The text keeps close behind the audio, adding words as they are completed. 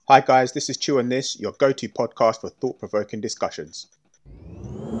Hi guys, this is Chew on This, your go-to podcast for thought-provoking discussions.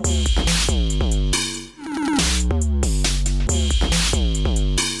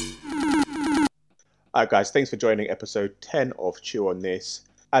 Alright guys, thanks for joining episode 10 of Chew on This.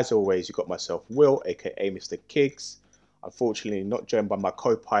 As always, you got myself, Will, aka Mr. Kiggs. Unfortunately, not joined by my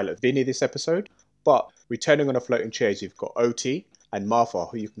co-pilot Vinny this episode, but returning on the floating chairs, you've got OT and Martha,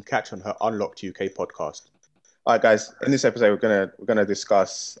 who you can catch on her Unlocked UK podcast. All right, guys. In this episode, we're gonna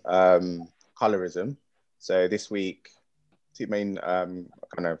discuss colorism. So this week, two main kind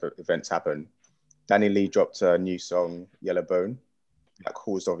of events happened. Danny Lee dropped a new song, Yellow Bone. That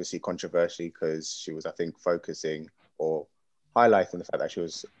caused obviously controversy because she was, I think, focusing or highlighting the fact that she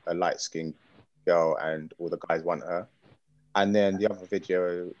was a light-skinned girl and all the guys want her. And then the other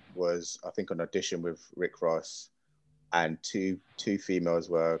video was, I think, an audition with Rick Ross, and two females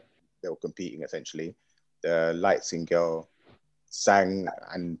were competing essentially. The light-skinned girl sang,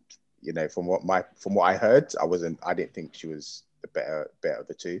 and from what I heard, I didn't think she was the better of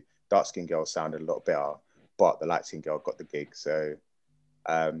the two. Dark-skinned girl sounded a lot better, but the light-skinned girl got the gig. So,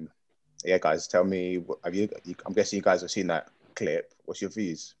 yeah, guys, tell me, I'm guessing you guys have seen that clip. What's your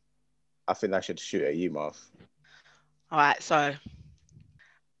views? I think I should shoot at you, Marv. All right, so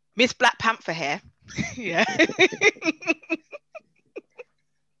Miss Black Panther here. Yeah.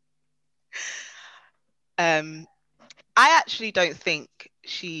 I actually don't think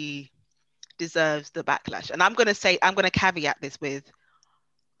she deserves the backlash. And I'm going to caveat this with,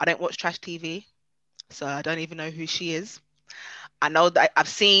 I don't watch trash TV, so I don't even know who she is. I know that I've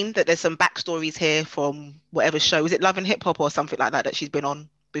seen that there's some backstories here from whatever show. Is it Love and Hip Hop or something like that she's been on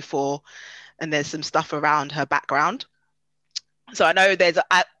before? And there's some stuff around her background. So I know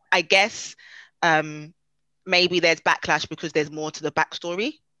I guess maybe there's backlash because there's more to the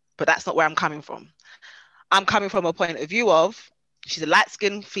backstory, but that's not where I'm coming from. I'm coming from a point of view of, she's a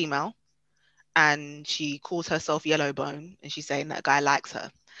light-skinned female and she calls herself Yellow Bone and she's saying that a guy likes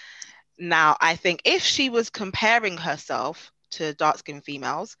her. Now, I think if she was comparing herself to dark-skinned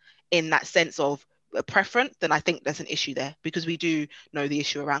females in that sense of a preference, then I think there's an issue there because we do know the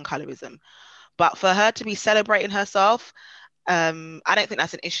issue around colorism. But for her to be celebrating herself, I don't think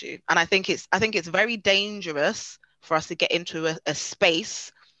that's an issue. And I think it's very dangerous for us to get into a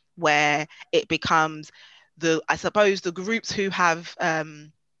space where it becomes I suppose the groups who have a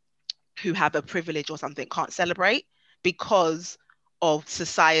privilege or something can't celebrate because of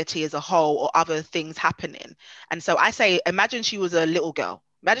society as a whole or other things happening. And so I say, imagine she was a little girl.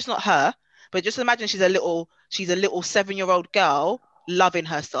 Imagine it's not her, but just imagine she's a little 7-year-old girl loving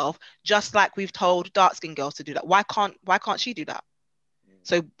herself, just like we've told dark-skinned girls to do that. Why can't she do that?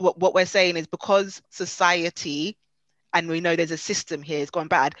 So what we're saying is, because society, and we know there's a system here, it's gone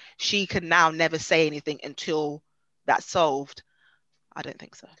bad, she can now never say anything until that's solved. I don't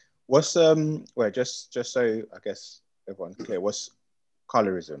think so. What's just so I guess everyone's clear, what's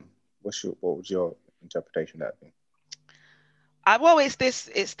colorism? What was your interpretation of that thing? Well, it's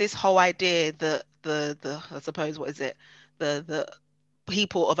this whole idea that the I suppose, what is it, the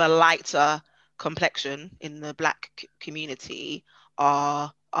people of a lighter complexion in the Black community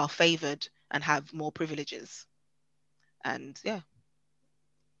are favored and have more privileges. And yeah.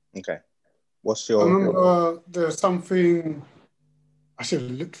 Okay. What's your... I remember there's something, I should have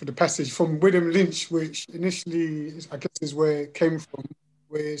looked for the passage from William Lynch, which initially, I guess, is where it came from,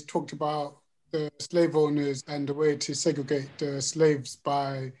 where it's talked about the slave owners and the way to segregate the slaves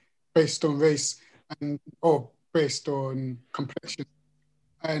based on race or based on complexion.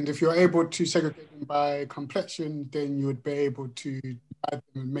 And if you're able to segregate them by complexion, then you would be able to divide them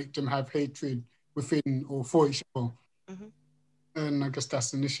and make them have hatred within or for each other. Mm-hmm. And I guess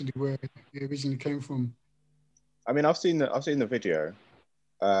that's initially where it originally came from. I mean, I've seen the video.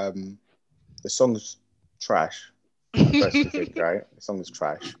 The song's trash. First you think, right? The song is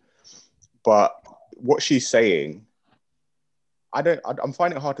trash. But what she's saying, I'm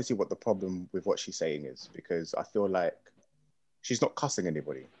finding it hard to see what the problem with what she's saying is, because I feel like she's not cussing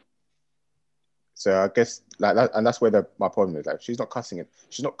anybody. So I guess like that, and that's where my problem is. Like, she's not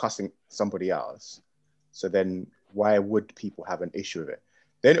cussing somebody else. So then why would people have an issue with it?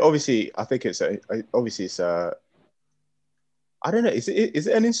 Then obviously, I think it's I don't know. Is it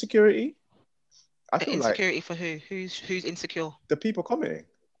an insecurity? I feel insecurity like, for who? Who's insecure? The people commenting.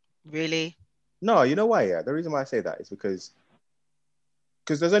 Really? No, you know why? Yeah, the reason why I say that is because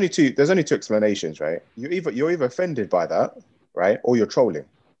there's only two explanations, right? You're either offended by that, right, or you're trolling.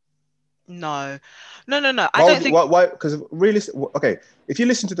 No. I don't think. Why? Because really, okay, if you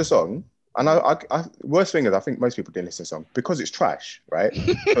listen to the song, and I worst thing is, I think most people didn't listen to the song because it's trash, right?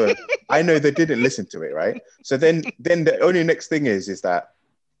 So I know they didn't listen to it, right? So then the only next thing is that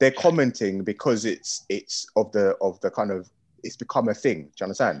they're commenting because it's of the kind of, it's become a thing. Do you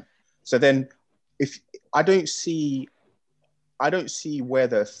understand? So then, if I don't see where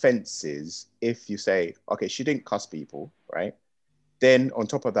the offense is if you say, okay, she didn't cuss people, right? Then on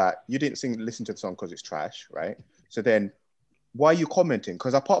top of that, you didn't listen to the song because it's trash, right? So then, why are you commenting?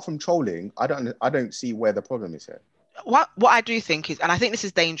 Because apart from trolling, I don't see where the problem is here. What I do think is, and I think this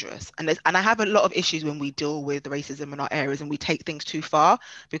is dangerous, and I have a lot of issues when we deal with racism in our areas and we take things too far,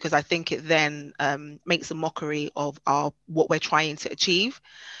 because I think it then makes a mockery of what we're trying to achieve.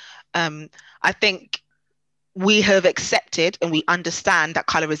 I think we have accepted and we understand that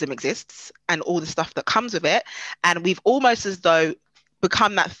colorism exists and all the stuff that comes with it, and we've almost as though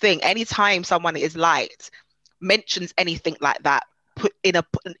become that thing. Anytime someone is light mentions anything like that, put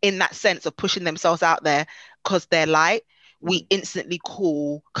in that sense of pushing themselves out there because they're light, we instantly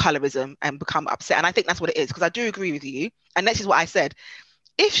call colorism and become upset. And I think that's what it is, because I do agree with you. And this is what I said.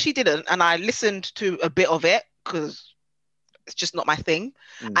 If she didn't, and I listened to a bit of it because it's just not my thing,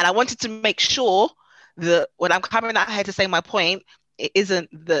 and I wanted to make sure that when I'm coming out here to say my point, it isn't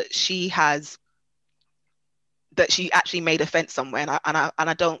that she actually made offense somewhere, and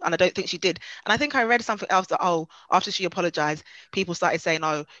I don't think she did. And I think I read something else that after she apologized, people started saying,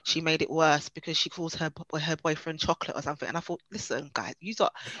 oh, she made it worse because she calls her boyfriend chocolate or something. And I thought, listen, guys, you're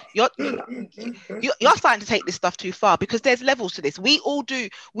starting to take this stuff too far, because there's levels to this. We all do.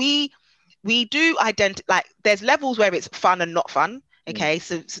 We do like there's levels where it's fun and not fun. Okay,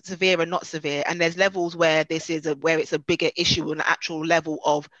 so severe and not severe, and there's levels where where it's a bigger issue, an actual level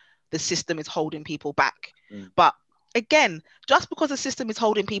of the system is holding people back. But again, just because the system is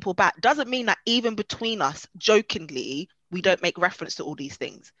holding people back doesn't mean that even between us, jokingly, we don't make reference to all these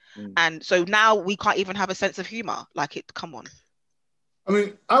things. And so now we can't even have a sense of humor. Like, come on. I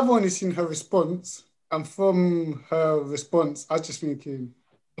mean, I've only seen her response, and from her response, I was just thinking,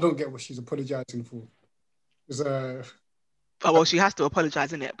 I don't get what she's apologizing for. Oh, well, she has to apologize,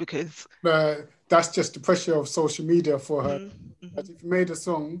 isn't it? Because that's just the pressure of social media for her. As if you made a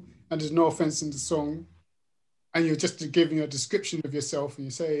song and there's no offense in the song, and you're just giving a description of yourself, and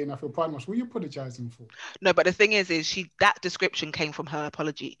you're saying, I feel pardon much. What are you apologizing for? No, but the thing is that description came from her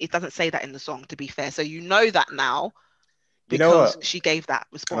apology. It doesn't say that in the song, to be fair. So you know that now because she gave that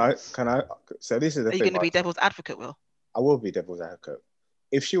response. Can I? So this is the thing. Are you going to be devil's advocate, Will? I will be devil's advocate.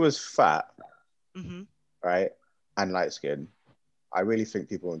 If she was fat, right, and light skinned, I really think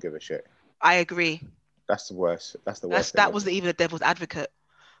people won't give a shit. I agree. That's the worst. That wasn't even a devil's advocate.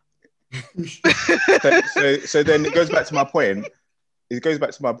 so then it goes back to my point. It goes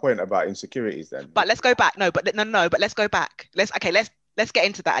back to my point about insecurities then. But let's go back. But let's go back. Let's get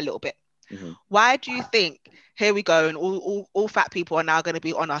into that a little bit. Why do you think, here we go, and all fat people are now going to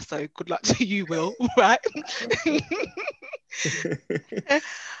be on us, so good luck to you, Will, right?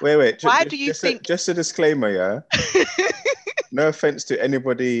 Wait. Why do you think... Just a disclaimer, yeah? No offense to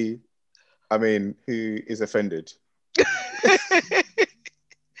anybody, who is offended.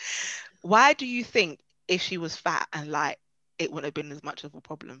 Why do you think if she was fat and light, it wouldn't have been as much of a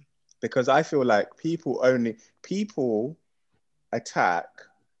problem? Because I feel like people attack.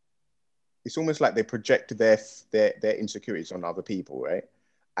 It's almost like they project their insecurities on other people, right?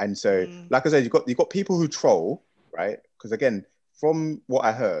 And so, like I said, you've got people who troll, right? Because again, from what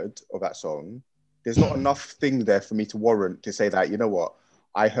I heard of that song, there's not enough thing there for me to warrant to say that, you know what,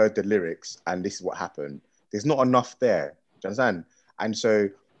 I heard the lyrics and this is what happened. There's not enough there. Do you understand? And so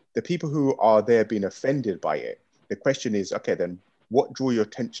the people who are there being offended by it, the question is, okay, then what drew your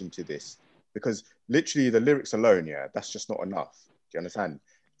attention to this? Because literally the lyrics alone, yeah, that's just not enough. Do you understand?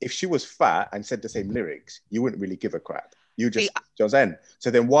 If she was fat and said the same lyrics, you wouldn't really give a crap. You just, do you understand? So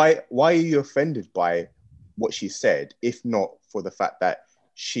then why are you offended by what she said, if not for the fact that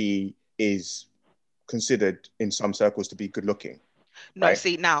she is considered in some circles to be good looking? No, right?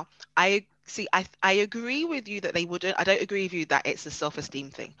 See, now I agree with you that they wouldn't. I don't agree with you that it's a self-esteem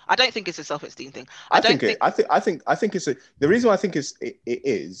thing. I don't think it's a self-esteem thing. I think it's a. The reason why I think it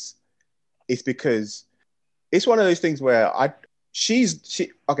is because it's one of those things where she's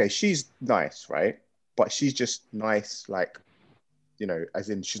nice, right? But she's just nice, like, you know, as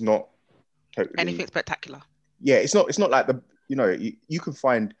in she's not totally anything spectacular. Yeah, it's not like you can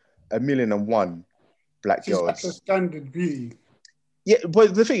find 1,000,001 black girls. She's like a standard beauty. Yeah,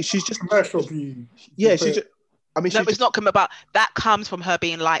 but the thing is, she's just commercial beauty. Yeah, she's just. It's not coming about. That comes from her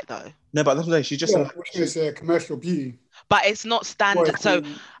being light, though. No, but that's what I'm saying. She's just. She's a commercial beauty. But it's not standard. So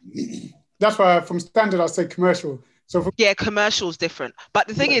that's why from standard I say commercial. So commercial's different. But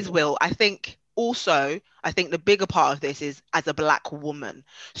the thing is, Will, I think also, I think the bigger part of this is as a Black woman.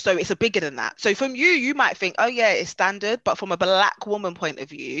 So it's a bigger than that. So from you might think, oh yeah, it's standard, but from a Black woman point of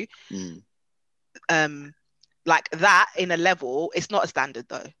view, like that in a level, it's not a standard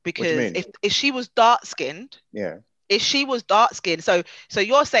though, because if she was dark skinned, if she was dark skinned, so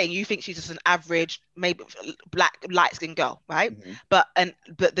you're saying you think she's just an average, maybe Black light skinned girl, right? But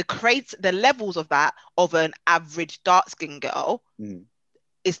the levels of that of an average dark skinned girl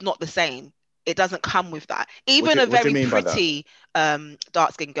is not the same. It doesn't come with that. Even a very pretty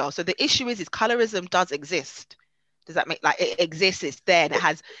dark skinned girl. So the issue is colorism does exist. Does that make, like, it exists, it's there, and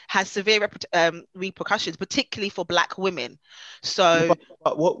it has severe repercussions, particularly for Black women. So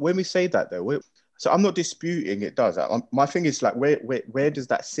but when we say that though, so I'm not disputing it does. My thing is like, where does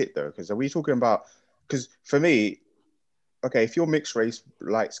that sit though? Because are we talking about, because for me, okay, if you're mixed race,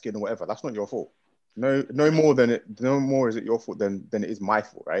 light skin or whatever, that's not your fault. No more is it your fault than it is my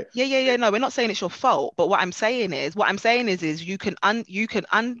fault, right? Yeah. No, we're not saying it's your fault, but what I'm saying is you can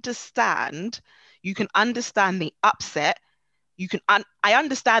understand the upset. I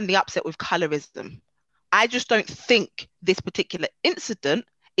understand the upset with colorism. I just don't think this particular incident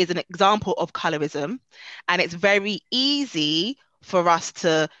is an example of colorism, and it's very easy for us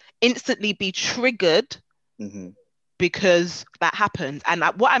to instantly be triggered because that happened. And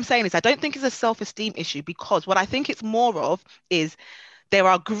what I'm saying is I don't think it's a self-esteem issue, because what I think it's more of is there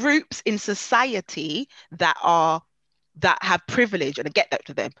are groups in society that have privilege, and I get that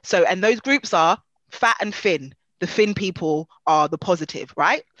to them. So, and those groups are fat and thin. The thin people are the positive,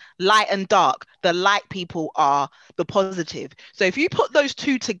 right? Light and dark, the light people are the positive. So if you put those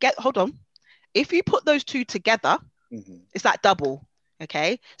two together, if you put those two together, it's that double,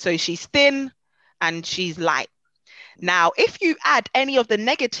 okay? So she's thin and she's light. Now, if you add any of the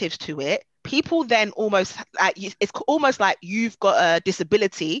negatives to it, people then it's almost like you've got a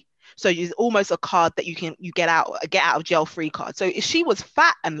disability. So it's almost a card that you get out of jail free card. So if she was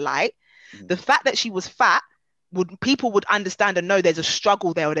fat and light, the fact that she was fat, people would understand and know there's a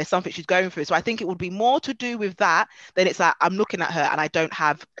struggle there, or there's something she's going through. So I think it would be more to do with that than it's like I'm looking at her and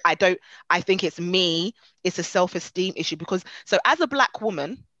I think it's me. It's a self-esteem issue, because so as a Black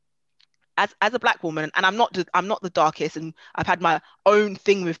woman, and I'm not the darkest, and I've had my own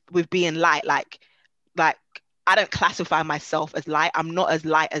thing with being light, like I don't classify myself as light. I'm not as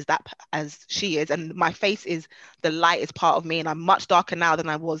light as she is, and my face is the lightest part of me, and I'm much darker now than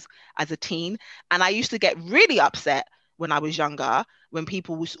I was as a teen. And I used to get really upset when I was younger when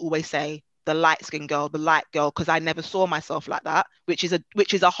people would always say the light skinned girl, the light girl, because I never saw myself like that, which is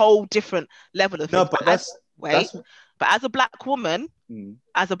a whole different level of things. But as a Black woman,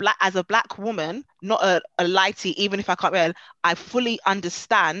 as a black woman, not a lighty, even if I can't read, I fully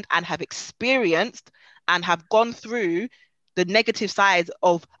understand and have experienced and have gone through the negative sides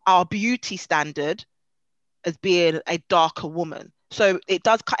of our beauty standard as being a darker woman. So it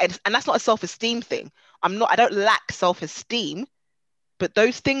does, and that's not a self-esteem thing. I don't lack self-esteem, but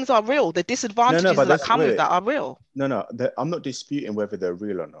those things are real. The disadvantages that come with that are real. No, I'm not disputing whether they're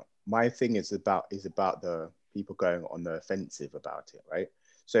real or not. My thing is about the people going on the offensive about it, right?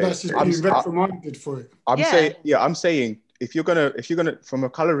 So that's just being reprimanded for it. I'm saying if you're gonna from a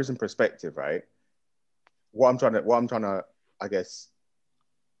colorism perspective, right? What I'm trying to, I guess,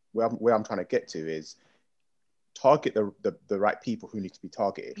 where I'm trying to get to is target the right people who need to be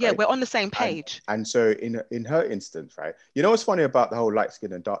targeted. Yeah, right? We're on the same page. And so in her instance, right? You know what's funny about the whole light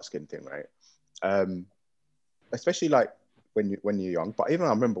skin and dark skin thing, right? Especially like when you're young, but even I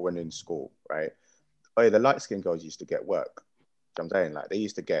remember when in school, right? Oh, the light skinned girls used to get work. You know what I'm saying, like they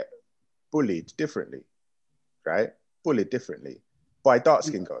used to get bullied differently, right? Bullied differently by dark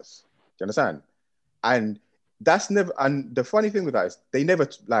skinned girls. Do you understand? And that's never. And the funny thing with that is they never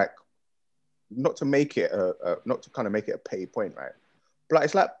like, not to make it not to kind of make it a pay point, right? But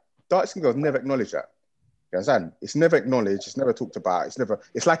it's like dark skinned girls never acknowledge that. You understand? It's never acknowledged. It's never talked about.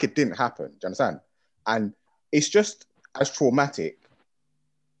 It's like it didn't happen. Do you understand? And it's just as traumatic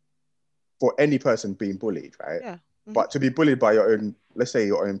for any person being bullied, right? Yeah. Mm-hmm. But to be bullied by your own, let's say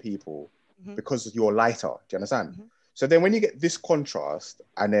your own people, because you're lighter. Do you understand? Mm-hmm. So then when you get this contrast,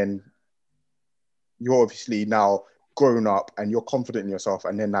 and then you're obviously now grown up and you're confident in yourself,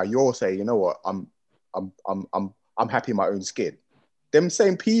 and then now you're saying, you know what, I'm happy in my own skin. Them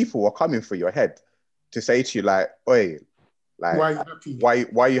same people are coming for your head to say to you like, oi, like why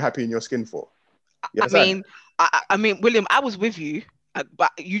are you happy in your skin for? I mean, William, I was with you,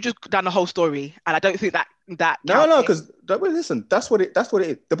 but you just done the whole story, and I don't think that no, because listen, that's what it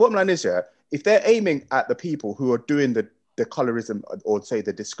is. The bottom line is, yeah, if they're aiming at the people who are doing the colorism or say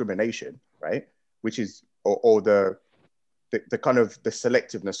the discrimination, right, which is or the the kind of the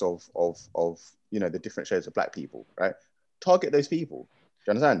selectiveness of the different shades of black people, right? Target those people. Do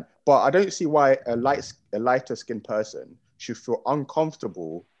you understand? But I don't see why a lighter skinned person should feel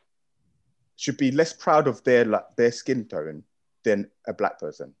uncomfortable, should be less proud of their skin tone than a black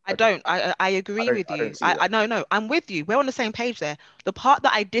person. I agree with you. I no, I'm with you. We're on the same page there. The part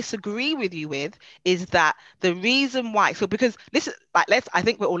that I disagree with you with is that the reason why, so because this is like, I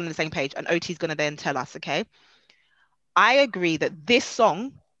think we're all on the same page, and OT's gonna then tell us, okay? I agree that this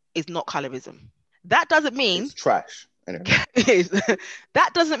song is not colorism. That doesn't mean it's trash. Anyway.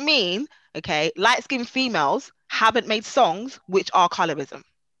 That doesn't mean, okay, light-skinned females haven't made songs which are colorism.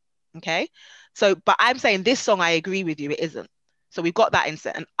 Okay. So, but I'm saying this song, I agree with you, it isn't. So we've got that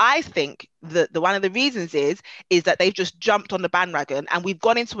instead. And I think that one of the reasons is that they've just jumped on the bandwagon, and we've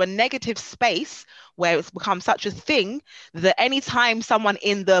gone into a negative space where it's become such a thing that anytime someone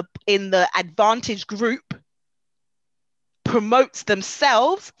in the advantage group promotes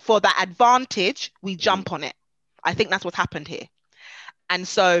themselves for that advantage, we jump on it. I think that's what's happened here. And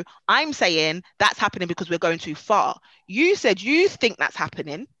so I'm saying that's happening because we're going too far. You said you think that's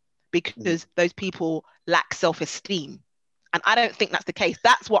happening because those people lack self-esteem. And I don't think that's the case.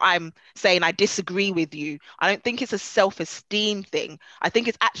 That's what I'm saying. I disagree with you. I don't think it's a self-esteem thing. I think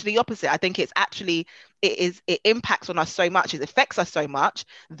it's actually the opposite. I think it's actually, it impacts on us so much, it affects us so much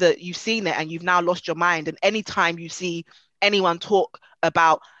that you've seen it and you've now lost your mind. And anytime you see anyone talk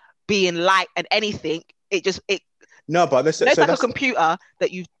about being light and anything, no, but it's like a computer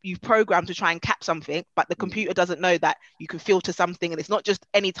that you've programmed to try and cap something, but the computer doesn't know that you can filter something, and it's not just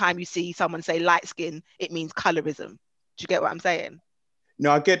any time you see someone say light skin, it means colorism. Do you get what I'm saying?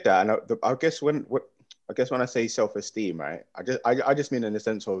 No, I get that, and I guess when I say self-esteem, right, I just mean in the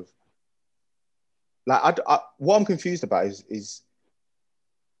sense of like what I'm confused about is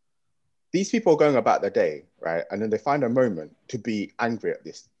these people are going about their day, right, and then they find a moment to be angry at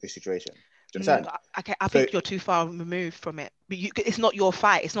this situation. Do you understand? Okay, I think you're too far removed from it. But it's not your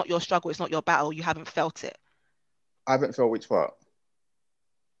fight. It's not your struggle. It's not your battle. You haven't felt it. I haven't felt which part?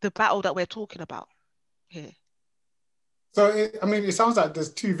 The battle that we're talking about here. So, it sounds like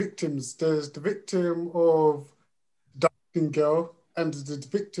there's two victims. There's the victim of the dark-skinned girl and the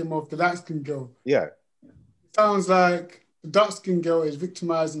victim of the light-skinned girl. Yeah. It sounds like the dark-skinned girl is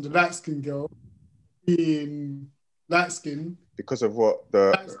victimizing the light-skinned girl being light-skinned. Because of what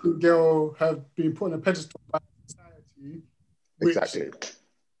the light-skinned girl have been put on a pedestal by society. Exactly.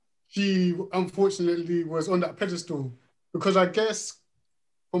 She unfortunately was on that pedestal because I guess,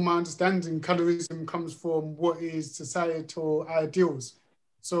 from my understanding, colorism comes from what is societal ideals.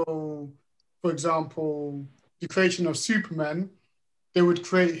 So, for example, the creation of Superman, they would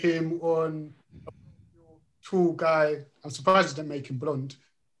create him on a tall guy. I'm surprised they didn't make him blonde,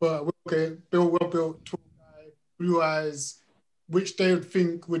 but well-built, tall guy, blue eyes, which they would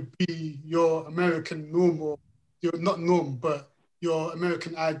think would be your American norm, or not norm, but your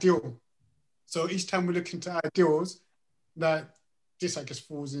American ideal. So each time we look into ideals, that this, I guess,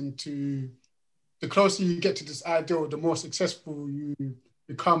 falls into the closer you get to this ideal, the more successful you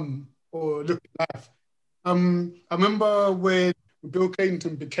become or look at life. I remember when Bill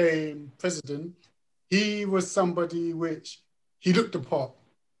Clinton became president, he was somebody which he looked the part.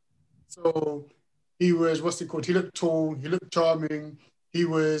 So he was, he looked tall, he looked charming, he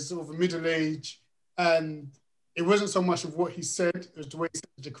was of a middle age, and it wasn't so much of what he said, it was the way he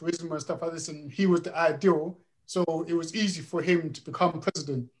said the charisma and stuff like this, and he was the ideal. So it was easy for him to become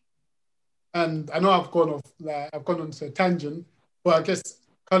president. And I know I've gone on to a tangent, but I guess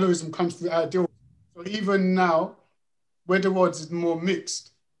colorism comes to the ideal. So even now, where the world is more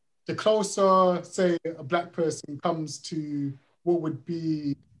mixed, the closer, say, a black person comes to what would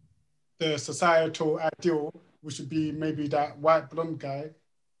be the societal ideal, which would be maybe that white blonde guy,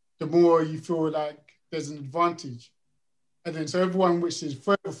 the more you feel like there's an advantage. And then so everyone which is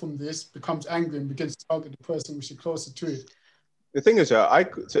further from this becomes angry and begins to target the person which is closer to it. The thing is, I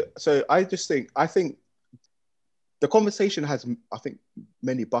think the conversation has, I think,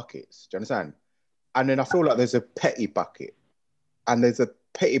 many buckets. Do you understand? And then I feel like there's a petty bucket, and there's a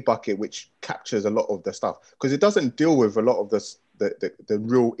petty bucket which captures a lot of the stuff because it doesn't deal with a lot of the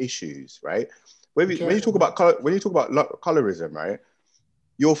real issues, right? When you talk about colorism, right,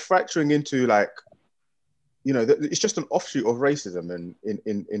 you're fracturing into like, it's just an offshoot of racism and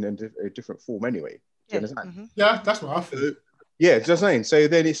in a different form anyway. Do you understand? Mm-hmm. Yeah, that's what I feel. Yeah, just saying. So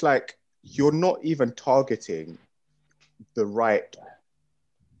then it's like you're not even targeting the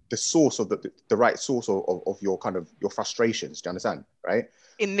source of the right source of your kind of your frustrations. Do you understand? Right?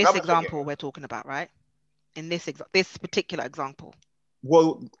 In this example we're talking about, right? In this particular example.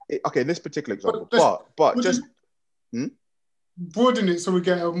 Well, okay, in this particular example, but just. broaden it so we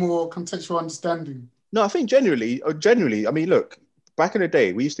get a more contextual understanding. No, I think generally, I mean, look, back in the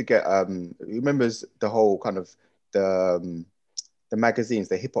day, we used to get remembers the whole kind of the magazines,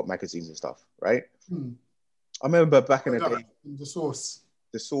 the hip hop magazines and stuff, right? I remember back in the day, the Source,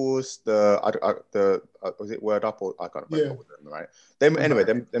 was it Word Up or I can't remember what them, right? Them anyway,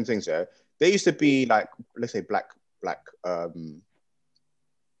 them things, yeah. They used to be like, let's say black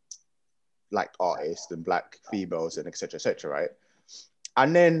artists and black females and etc., right?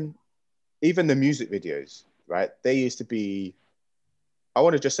 And then even the music videos, right? They used to be, I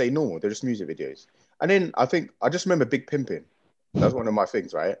want to just say normal. They're just music videos. And then I just remember Big Pimpin'. That was one of my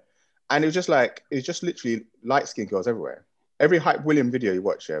things, right? And it was just literally light skinned girls everywhere. Every Hype William video you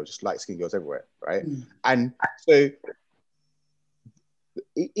watch, was just light skinned girls everywhere, right? And so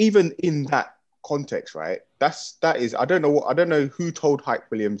even in that context, right? That is, I don't know who told Hype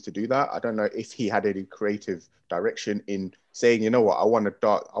Williams to do that. I don't know if he had any creative direction in saying, you know what, I want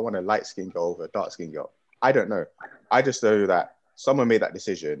a light skinned girl over a dark skinned girl. I don't know. I just know that someone made that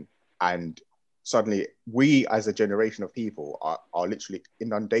decision, and suddenly we as a generation of people are literally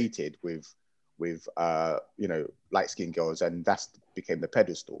inundated with light skinned girls, and that's became the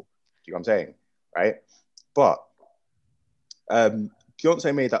pedestal. Do you know what I'm saying? Right? But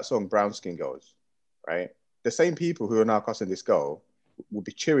Beyonce made that song Brown Skin Girls, right? The same people who are now cussing this girl will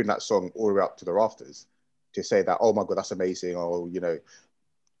be cheering that song all the way up to the rafters to say that, oh my God, that's amazing. Or, do you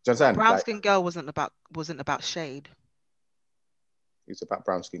understand? Brown Skin Girl wasn't about shade. It's about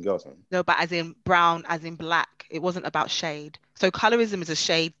brown skin girls, man. No, but as in brown, as in black. It wasn't about shade. So colorism is a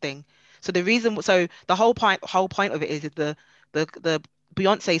shade thing. So the whole point of it is the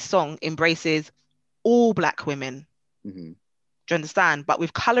Beyonce song embraces all black women. Mm-hmm. Do you understand? But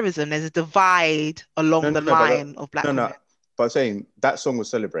with colorism, there's a divide along the line of black women. No, but I'm saying that song was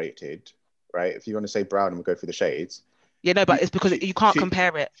celebrated, right? If you want to say brown and we go through the shades. Yeah, no, but it's because you can't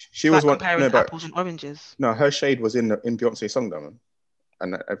compare it. She was comparing apples and oranges. No, her shade was in Beyonce's song, though, man.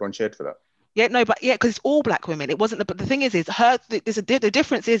 And everyone cheered for that. Yeah, no, but because it's all black women. It wasn't. But the thing is the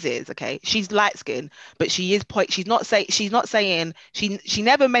difference is okay. She's light skinned, but she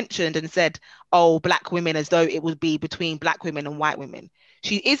never mentioned and said, oh, black women, as though it would be between black women and white women.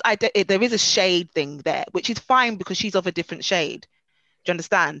 There is a shade thing there, which is fine because she's of a different shade. Do you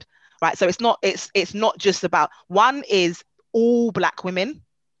understand? Right. So it's not just about, one is all black women,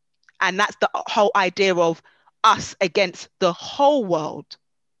 and that's the whole idea of us against the whole world.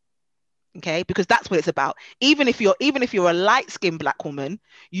 Okay, because that's what it's about. Even if you're a light-skinned black woman,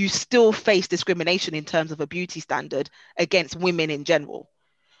 you still face discrimination in terms of a beauty standard against women in general.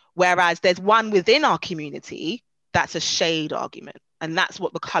 Whereas there's one within our community that's a shade argument, and that's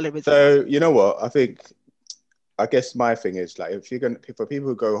what the colorism is. So you know what? I guess my thing is, like, for people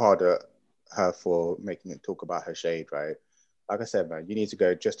who go hard at her for making it talk about her shade, right? Like I said, man, you need to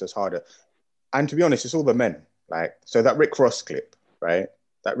go just as hard at. And to be honest, it's all the men. Like, so that Rick Ross clip, right?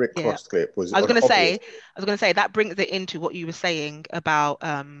 That Rick Ross clip was. I was going to say that brings it into what you were saying about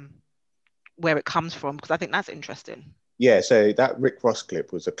where it comes from, because I think that's interesting. Yeah, so that Rick Ross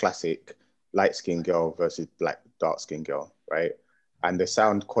clip was a classic light-skinned girl versus black dark-skinned girl, right? And the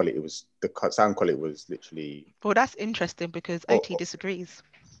sound quality was literally. Well, that's interesting because OT disagrees.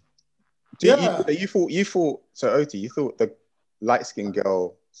 You thought so, OT. You thought the light-skinned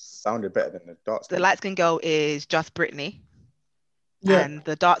girl sounded better than the dark skin. The light skinned girl is just Brittany. Yeah. And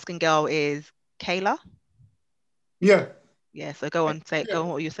the dark skinned girl is Kayla. Yeah. Yeah, so go on, go on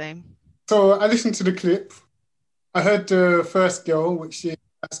what you're saying. So I listened to the clip. I heard the first girl, which is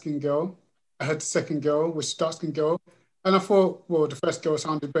light skinned girl. I heard the second girl, which is dark skinned girl. And I thought, well, the first girl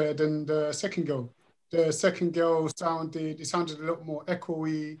sounded better than the second girl. The second girl sounded a lot more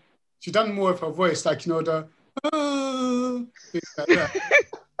echoey. She done more of her voice, like, the things like that.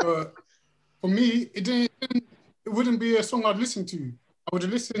 But for me, it wouldn't be a song I'd listen to. I would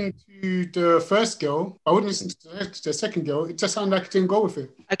have listened to the first girl. I wouldn't listen to the second girl. It just sounded like it didn't go with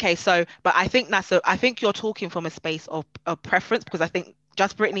it. Okay, so, but I think I think you're talking from a space of preference, because I think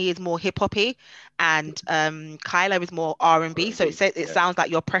Just Brittany is more hip hoppy and Kyla is more R&B. So it sounds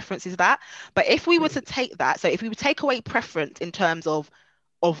like your preference is that. But if we were to take that, so if we would take away preference in terms of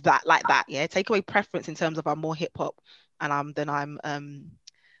that, like that, yeah, take away preference in terms of I'm more hip hop and then I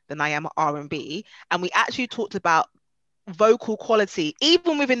am R&B, and we actually talked about vocal quality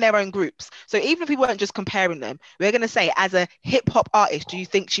even within their own groups. So even if we weren't just comparing them, we're going to say, as a hip hop artist, do you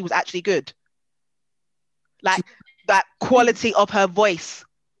think she was actually good? Like that quality of her voice.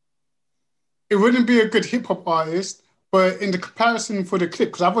 It wouldn't be a good hip hop artist, but in the comparison for the clip,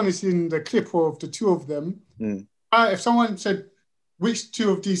 because I've only seen the clip of the two of them, if someone said which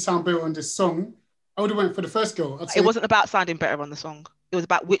two of these sound better on this song, I would have went for the first girl. It wasn't about sounding better on the song. It was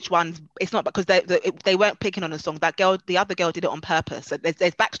about which ones. It's not because they weren't picking on the song. That girl, the other girl, did it on purpose. So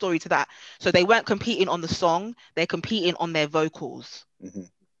there's backstory to that. So they weren't competing on the song. They're competing on their vocals. Mm-hmm.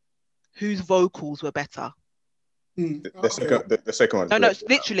 Whose vocals were better? The second one. No, it's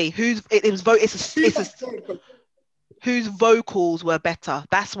literally whose. Whose vocals were better.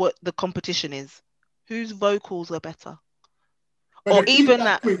 That's what the competition is. Whose vocals were better. But or even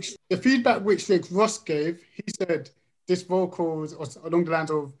that. The feedback which Rick Ross gave, he said this vocals, or along the lines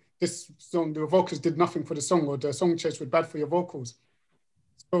of this song, the vocals did nothing for the song, or the song choice was bad for your vocals.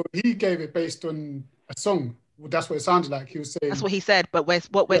 So he gave it based on a song. Well, that's what it sounded like. He was saying. That's what he said. But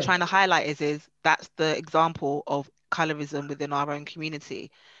what we're trying to highlight is that's the example of colorism within our own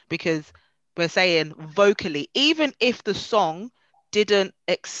community, because we're saying vocally, even if the song didn't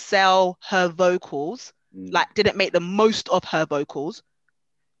excel her vocals, like didn't make the most of her vocals,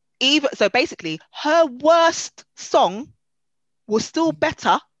 so basically her worst song was still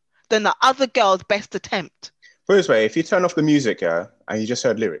better than the other girl's best attempt. Put it this way, if you turn off the music, and you just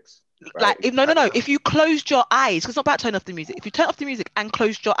heard lyrics, right? Like no, if you closed your eyes, because it's not about turning off the music, if you turn off the music and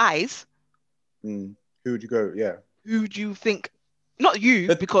closed your eyes, who would you go? Who do you think? Not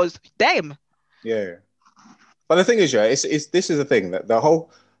you, because them. Yeah, but the thing is, this is the thing that the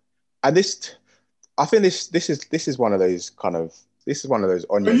whole, and this, I think this is one of those kind of, this is one of those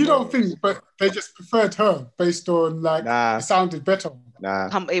onion. But you don't think, but they just preferred her based on it sounded better.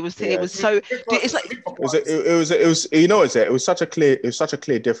 It was so. It's like it was you know what it was such a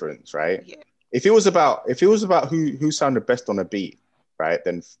clear difference, right? Yeah. If it was about who sounded best on a beat, right?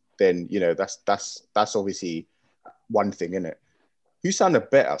 Then that's obviously one thing, isn't it? Who sounded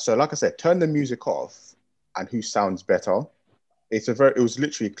better? So like I said, turn the music off, and who sounds better? It was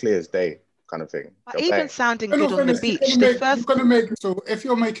literally clear as day kind of thing. Even sounding good on the beach. So if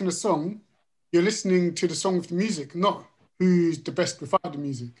you're making a song, you're listening to the song with the music, not who's the best without the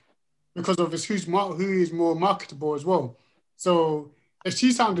music, because of who is more marketable as well. So if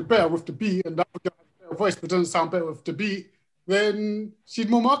she sounded better with the beat and that would have a better voice but doesn't sound better with the beat, then she's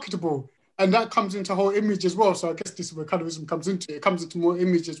more marketable. And that comes into whole image as well. So I guess this is where colorism comes into it. It comes into more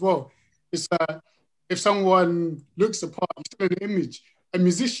image as well. It's if someone looks the part, it's still an image. A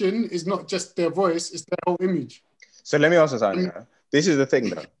musician is not just their voice, it's their whole image. So let me ask you something. This is the thing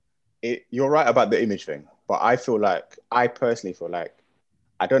though. You're right about the image thing, but I personally feel like,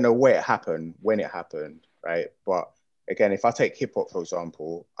 I don't know where it happened, when it happened, right? But again, if I take hip hop, for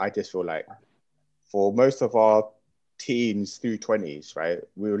example, I just feel like for most of our teens through 20s, right,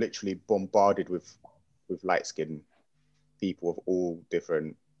 we were literally bombarded with light-skinned people of all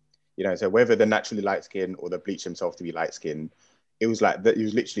different, so whether they're naturally light-skinned or they bleach themselves to be light-skinned, it was like that. It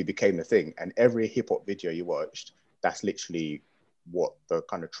was literally became the thing. And every hip-hop video you watched, that's literally what the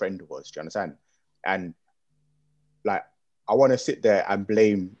kind of trend was. Do you understand? And like, I want to sit there and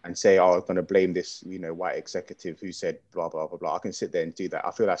blame and say, oh, I'm going to blame this, white executive who said blah, blah, blah, blah. I can sit there and do that. I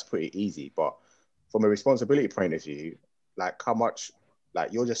feel that's pretty easy. But from a responsibility point of view, like how much,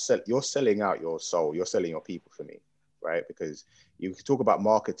 like you're selling out your soul, you're selling your people for me, right? Because you can talk about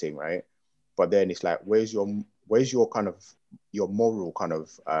marketing, right? But then it's like, where's your kind of your moral kind of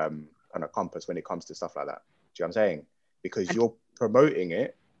compass when it comes to stuff like that? Do you know what I'm saying? Because you're promoting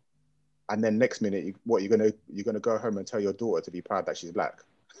it, and then next minute, you're gonna go home and tell your daughter to be proud that she's black.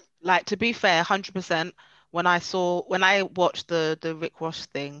 Like, to be fair, 100%. When I watched the Rick Ross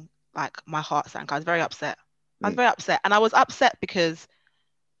thing, like my heart sank. I was very upset. And I was upset because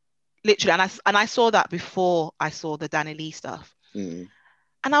literally, and I saw that before I saw the Danny Lee stuff,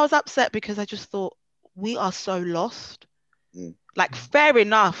 and I was upset because I just thought, we are so lost. Like, fair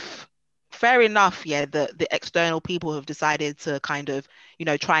enough. Yeah, the external people have decided to kind of,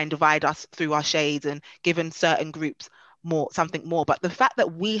 try and divide us through our shades and given certain groups something more. But the fact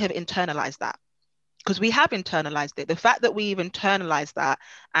that we have internalized that, because we have internalized it, the fact that we've internalized that,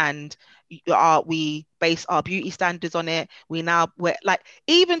 and we base our beauty standards on it. We're like,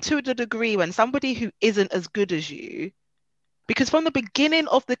 even to the degree when somebody who isn't as good as you, because from the beginning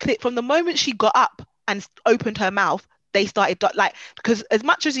of the clip, from the moment she got up and opened her mouth, they started like, because as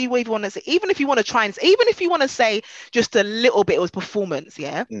much as you even want to say, even if you want to say just a little bit, it was performance,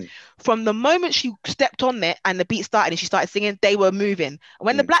 from the moment she stepped on it and the beat started and she started singing, they were moving. And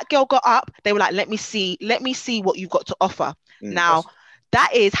when the black girl got up, they were like, let me see what you've got to offer. Now,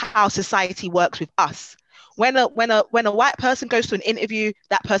 that is how society works with us. When a white person goes to an interview,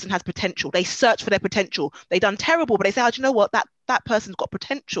 that person has potential. They search for their potential. They done terrible, but they say, oh, do you know what? That person's got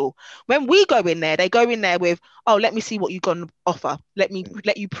potential. When we go in there, they go in there with, oh, let me see what you're going to offer. Let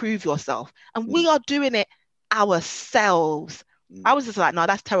you prove yourself. And we are doing it ourselves. I was just like, no,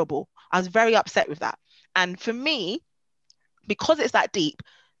 that's terrible. I was very upset with that. And for me, because it's that deep,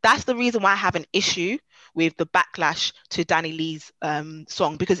 that's the reason why I have an issue with the backlash to Danny Lee's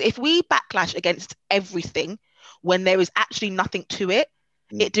song. Because if we backlash against everything when there is actually nothing to it,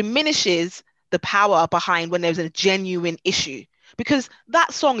 it diminishes the power behind when there's a genuine issue. Because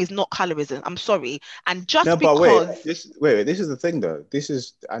that song is not colorism. I'm sorry. And just no, because... but wait, this is the thing though. This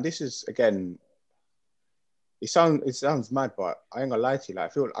is again, it sounds mad, but I ain't gonna lie to you.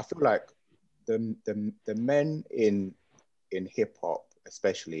 Like I feel like the men in hip hop,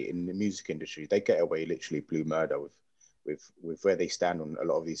 especially in the music industry, they get away literally blue murder with where they stand on a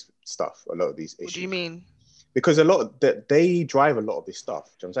lot of these stuff, a lot of these issues. What do you mean? Because a lot that they drive a lot of this stuff.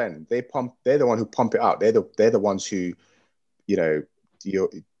 Do you know what I'm saying? They're the one who pump it out. They're the ones who, you know,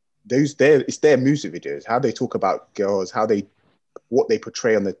 it's their music videos, how they talk about girls, what they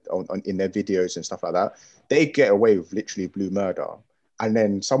portray in their videos and stuff like that. They get away with literally blue murder, and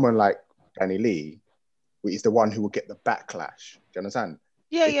then someone like Danny Lee is the one who will get the backlash. Do you understand?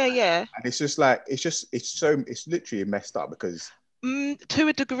 Yeah. And it's just like it's literally messed up because to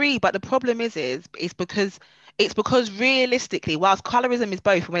a degree, but the problem is because realistically, whilst colorism is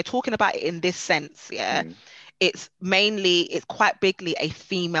both, when we're talking about it in this sense, it's quite bigly a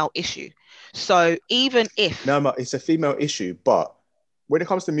female issue. So even if it's a female issue, but when it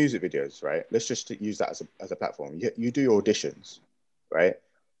comes to music videos, right? Let's just use that as a platform. You do your auditions, right?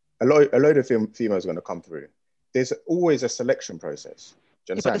 A load of females are going to come through. There's always a selection process.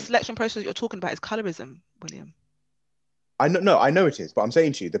 Do you understand? But the selection process you're talking about is colorism, William. I know it is, but I'm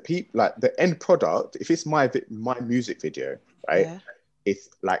saying to you, the end product, if it's my music video, right? Yeah. It's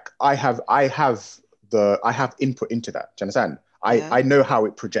like I have input into that. Do you understand? I know how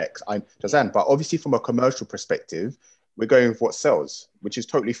it projects. I understand, but obviously from a commercial perspective, we're going with what sells, which is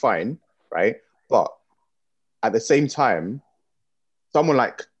totally fine, right? But at the same time, someone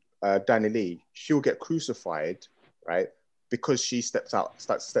like Danny Lee, she'll get crucified, right? Because she steps out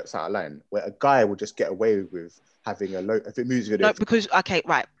of line, where a guy will just get away with having a music video. No, because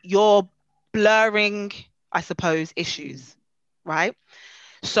right, you're blurring, I suppose, issues, right?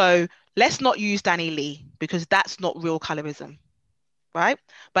 So let's not use Danny Lee because that's not real colorism, right?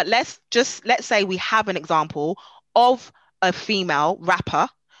 But let's say we have an example of a female rapper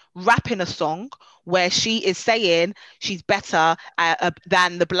rapping a song where she is saying she's better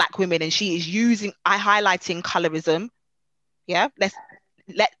than the black women, and she is highlighting colorism. Yeah,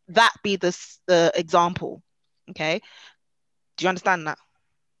 let that be the example. Okay, do you understand that?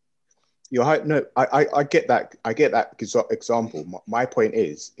 No, I get that. I get that example. My point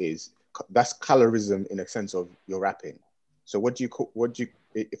is that's colorism in a sense of you're rapping. So what do you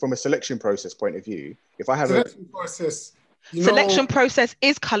from a selection process point of view? If I have selection process, selection process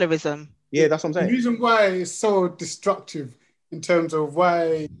is colorism. Yeah, that's what I'm saying. The reason why it's so destructive in terms of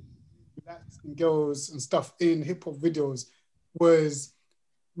why blacks and girls and stuff in hip hop videos was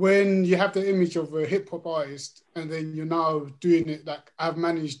when you have the image of a hip hop artist and then you're now doing it like I've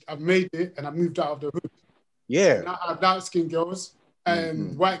made it and I moved out of the hood. Yeah. And I have dark skinned girls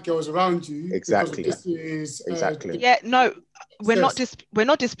and white girls around you. Exactly. This is exactly. Yeah, no, we're not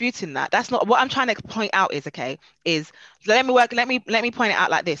disputing that. That's not what I'm trying to point out is let me point it out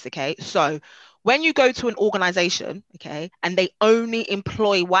like this, okay? So when you go to an organization, okay, and they only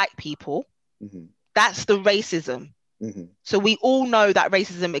employ white people, that's the racism. So we all know that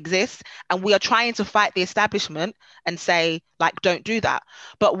racism exists and we are trying to fight the establishment and say, like, don't do that.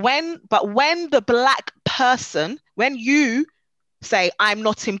 But when the black person, when you say, I'm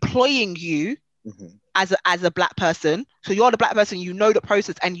not employing you as a black person, so you're the black person, you know the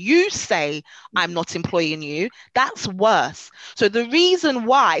process, and you say, I'm not employing you, that's worse. So the reason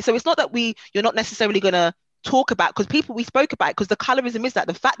why, so it's not that you're not necessarily going to talk about, because we spoke about it, because the colorism is that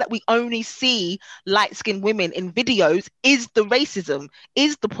the fact that we only see light-skinned women in videos is the racism,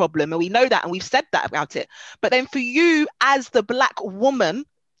 is the problem, and we know that, and we've said that about it. But then for you as the black woman,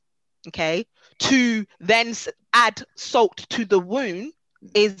 okay, to then add salt to the wound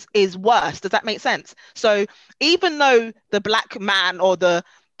is worse. Does that make sense? So even though the black man or the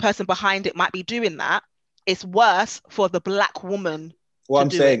person behind it might be doing that, it's worse for the black woman. What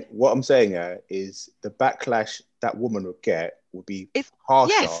I'm saying is the backlash that woman would get would be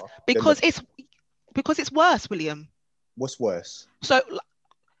harsher. Yes, because it's worse, William. What's worse? So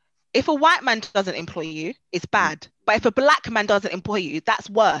if a white man doesn't employ you, it's bad. But if a black man doesn't employ you, that's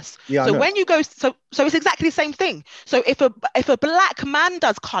worse. Yeah, so when you go, so it's exactly the same thing. So if a black man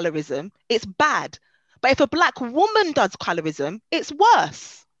does colorism, it's bad. But if a black woman does colorism, it's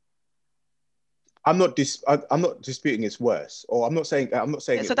worse. I'm not disputing it's worse, or I'm not saying.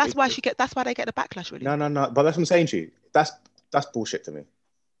 Yeah, so that's why they get the backlash, really. No. But that's what I'm saying to you. That's bullshit to me.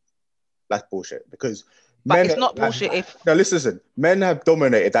 That's bullshit because But men. it's not bullshit if No, listen. Men have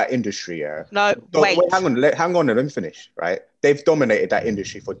dominated that industry. Yeah. no wait. Hang on. Let me finish. Right. They've dominated that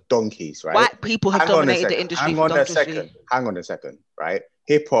industry for donkeys. Right. White people have dominated the industry for donkeys. Hang on a second. Right.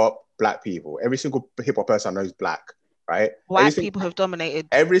 Hip hop, black people. Every single hip hop person I know is black. Right. White people have dominated.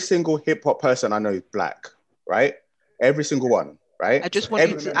 Every single hip hop person I know is black. Right. Every single one. Right. I just want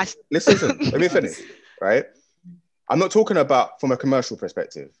you to. Listen. Let me finish. Right. I'm not talking about from a commercial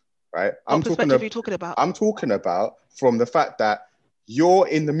perspective. Right. What perspective are you talking about? I'm talking about from the fact that you're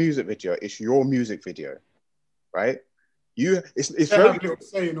in the music video. It's your music video, right? It's very have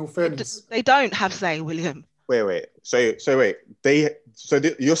say in all fairness. They don't have say, William. Wait. So wait.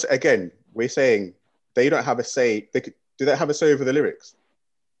 You're again. We're saying they don't have a say. Do they have a say over the lyrics?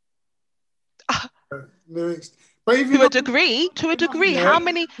 Lyrics. But even to a degree, yeah. how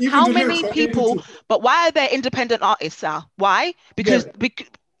many people? But why are there independent artists, Sal? Why? Because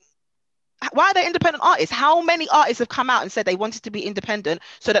why are they independent artists? How many artists have come out and said they wanted to be independent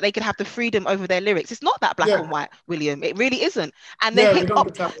so that they could have the freedom over their lyrics? It's not that black and white, William. It really isn't. And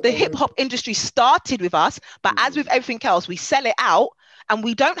the hip hop industry started with us, but as with everything else, we sell it out and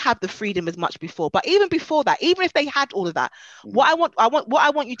we don't have the freedom as much before. But even before that, even if they had all of that, what I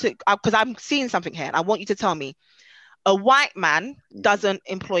want you to, because I'm seeing something here, and I want you to tell me, a white man doesn't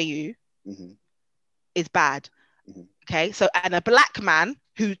employ you is bad. Okay, so and a black man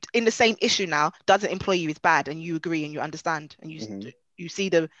who in the same issue now doesn't employ you is bad, and you agree and you understand and you see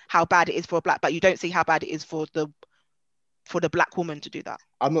how bad it is for a black, but you don't see how bad it is for the black woman to do that.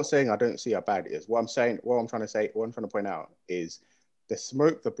 I'm not saying I don't see how bad it is. What I'm trying to point out is the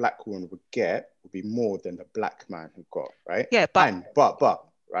smoke the black woman would get would be more than the black man who got, right? Yeah, but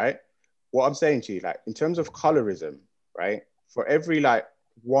right. What I'm saying to you, like in terms of colorism, right? For every like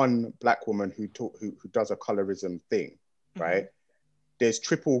one black woman who does a colorism thing, right? There's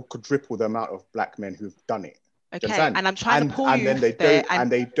quadruple the amount of black men who've done it. Okay, and I'm trying to pull you and they there,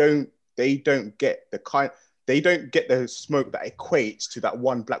 don't get the smoke that equates to that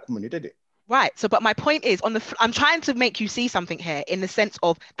one black woman who did it. Right. So, but my point is, I'm trying to make you see something here in the sense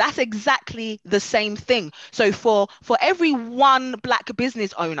of that's exactly the same thing. So, for every one black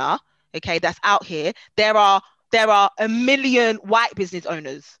business owner, okay, that's out here, there are a million white business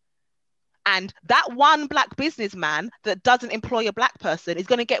owners. And that one black businessman that doesn't employ a black person is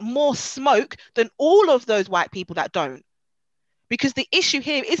going to get more smoke than all of those white people that don't. Because the issue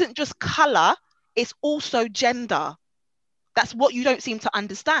here isn't just color, it's also gender. That's what you don't seem to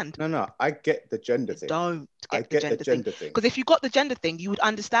understand. No, I get the gender thing. I get the gender thing. Because if you got the gender thing, you would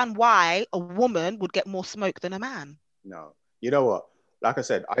understand why a woman would get more smoke than a man. No. You know what? Like I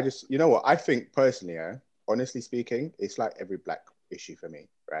said, I think personally, honestly speaking, it's like every black issue for me,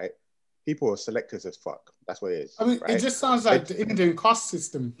 right? People are selectors as fuck. That's what it is. I mean, right? It just sounds like the Indian caste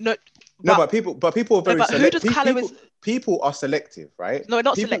system. But people are very selective. People are selective, right? No,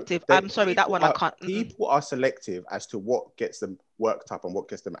 not selective. I'm sorry, that one I can't. People are selective as to what gets them worked up and what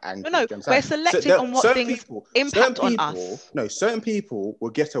gets them angry. No, we're selective on what things impact on us. No, certain people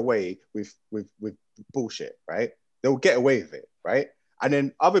will get away with bullshit, right? They'll get away with it, right? And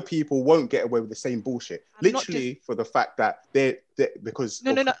then other people won't get away with the same bullshit, for the fact that they're because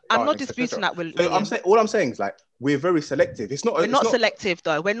no. I'm not disputing that. So all I'm saying is like we're very selective. We're not selective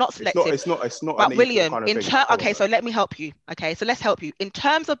though. We're not selective. It's not. But William, okay, so let me help you. Okay, so let's help you in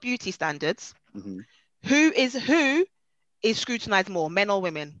terms of beauty standards. Who is scrutinized more, men or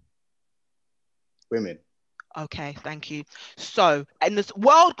women? Women. Okay, thank you. So, in this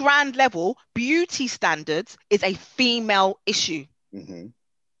world grand level, beauty standards is a female issue.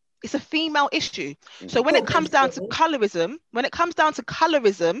 It's a female issue. So when it comes down to colorism,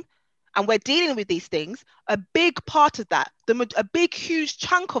 and we're dealing with these things, a big part of that, a big huge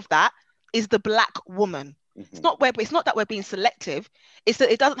chunk of that is the black woman. It's not that we're being selective. It's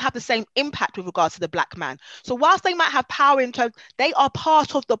that it doesn't have the same impact with regards to the black man. So whilst they might have power in terms, they are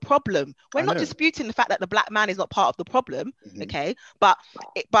part of the problem. We're not disputing the fact that the black man is not part of the problem. Okay, but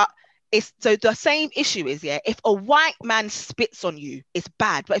it's so the same issue is, if a white man spits on you, it's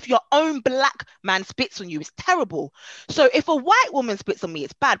bad. But if your own black man spits on you, it's terrible. So if a white woman spits on me,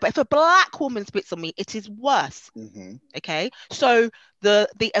 it's bad. But if a black woman spits on me, it is worse. Okay. So the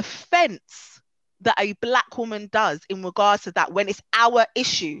offense that a black woman does in regards to that, when it's our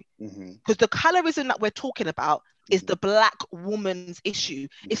issue, because the colorism that we're talking about is the black woman's issue.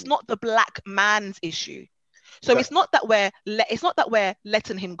 It's not the black man's issue. So it's not that we're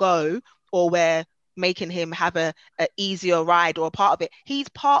letting him go or we're making him have a easier ride or a part of it. He's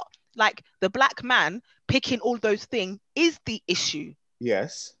part, like the black man picking all those things is the issue.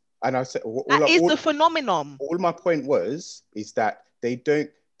 Yes. And I said that is the phenomenon. All my point is that they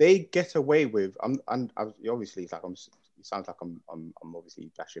they get away with. Obviously it's like it sounds like I'm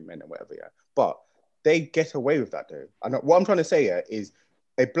obviously bashing men and whatever, yeah. But they get away with that though. And what I'm trying to say here is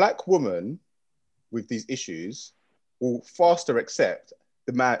a black woman with these issues will faster accept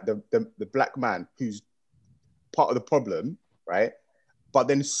the black man who's part of the problem, right? But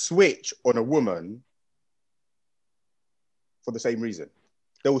then switch on a woman for the same reason.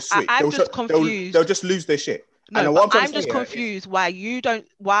 They will switch. I'm just confused. They'll just lose their shit. No, but I'm just confused why you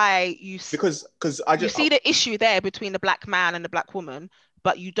because I just see the issue there between the black man and the black woman,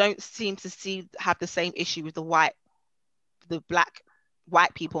 but you don't seem to have the same issue with the black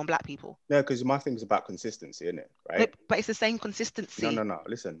white people and black people. No, because my thing's about consistency, isn't it? Right? No, but it's the same consistency. No.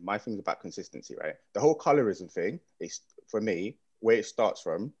 Listen, my thing's about consistency, right? The whole colorism thing is, for me, where it starts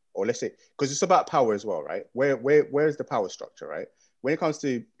from, or let's say, because it's about power as well, right? Where is the power structure, right? When it comes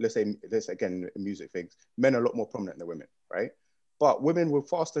to, let's say, again, music things, men are a lot more prominent than women, right? But women will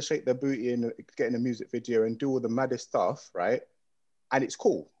faster shake their booty and get in a music video and do all the maddest stuff, right? And it's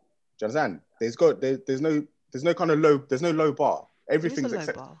cool. Do you understand? There's no kind of low bar. Everything's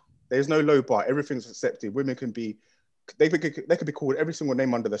accepted. There's no low bar. Everything's accepted. Women can be, they could be called every single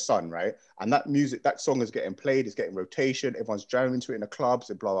name under the sun, right? And that song is getting played, it's getting rotation, everyone's jamming to it in the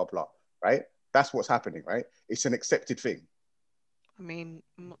clubs and blah, blah, blah, right? That's what's happening, right? It's an accepted thing. I mean,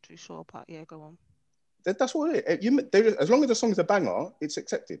 I'm not too sure, but yeah, go on. That's what it is. As long as the song's a banger, it's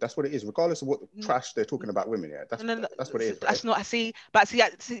accepted. That's what it is, regardless of what trash they're talking about women. Yeah, that's what it is. Right? That's not. See,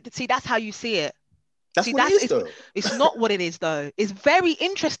 that's how you see it. That's what it is, though. It's not what it is, though. It's very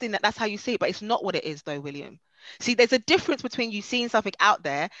interesting that that's how you see it, but it's not what it is, though, William. See, there's a difference between you seeing something out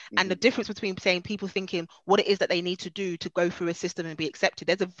there and the difference between saying people thinking what it is that they need to do to go through a system and be accepted.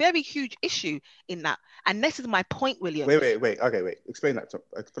 There's a very huge issue in that. And this is my point, William. Wait. Okay, wait. Explain that.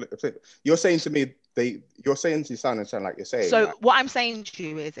 You're saying to me, you're saying to sound like you're saying. So what I'm saying to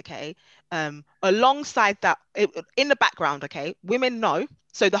you is, okay, alongside that, in the background, okay, women know.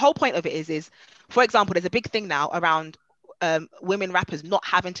 So the whole point of it is, for example, there's a big thing now around women rappers not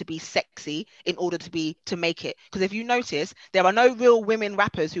having to be sexy in order to make it, because if you notice, there are no real women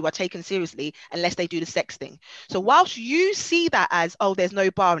rappers who are taken seriously unless they do the sex thing. So whilst you see that as, oh, there's no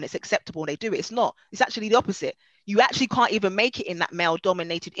bar and it's acceptable and they do it, it's not. It's actually the opposite. You actually can't even make it in that male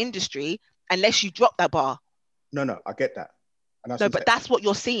dominated industry unless you drop that bar. No, I get that. But that's what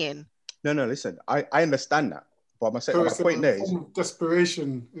you're seeing. No, listen, I understand that, but my point there is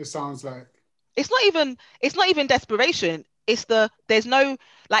desperation. It sounds like it's not even desperation. It's there's no,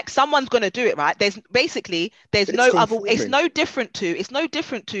 like, someone's going to do it, right? It's no different to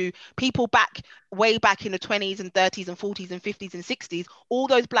people way back in the 20s and 30s and 40s and 50s and 60s, all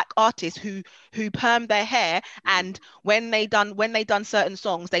those black artists who permed their hair, and when they done certain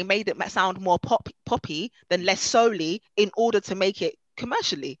songs, they made it sound more poppy than less solely in order to make it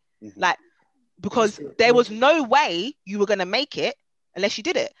commercially. Like, because there was no way you were going to make it unless you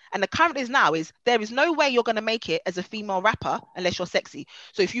did it. And the current is now is there is no way you're going to make it as a female rapper unless you're sexy.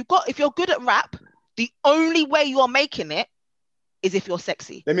 So if you're good at rap, the only way you're making it is if you're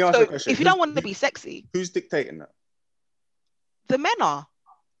sexy. Let me ask you a question. If you don't want to be sexy, who's dictating that? The men are.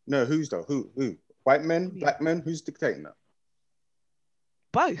 No, who's though? Who? White men, black men? Who's dictating that?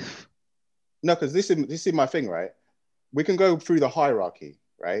 Both. No, because this is my thing, right? We can go through the hierarchy,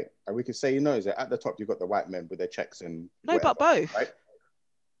 right? And we can say, is that at the top you've got the white men with their checks and whatever, but both. Right?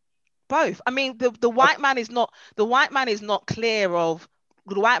 Both. I mean, the white man is not clear of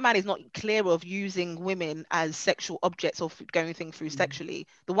using women as sexual objects or going through sexually.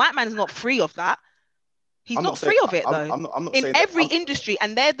 The white man is not free of that. He's not free of it, though. I'm not in every industry,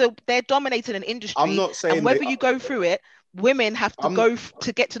 and they're dominating an industry. I'm not saying, and whether you go through it, women have to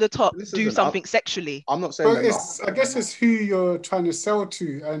to get to the top, do something sexually. I'm not saying. I guess it's who you're trying to sell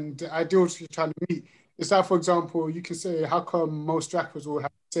to and the ideals you're trying to meet. It's that, for example, you can say, how come most rappers will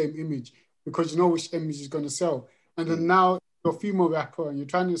have the same image? Because you know which image is going to sell. And then now you're a female rapper and you're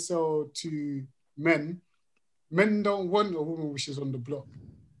trying to sell to men. Men don't want a woman which is on the block.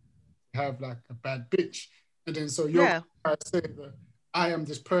 Have like a bad bitch. And then so you're trying to say that I am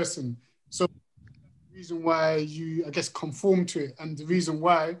this person. So the reason why you, I guess, conform to it, and the reason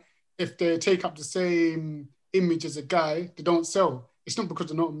why if they take up the same image as a guy, they don't sell. It's not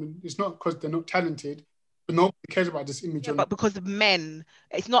because they're not talented, but nobody cares about this image. But because of men,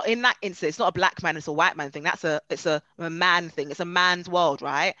 it's not in that instance, it's not a black man, it's a white man thing. It's a man thing. It's a man's world,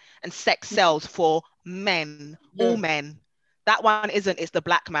 right? And sex sells for men, all men. That one isn't, it's the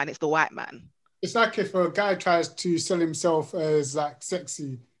black man, it's the white man. It's like if a guy tries to sell himself as like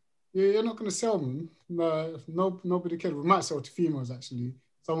sexy, you're not going to sell him. Nobody cares. We might sell to females, actually.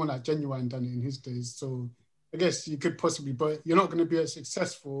 Someone like Genuine done it in his days. So I guess you could possibly, but you're not going to be as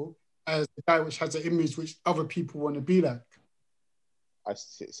successful as the guy which has an image which other people want to be like. I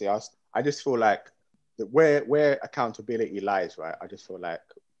just feel like that where accountability lies, right? I just feel like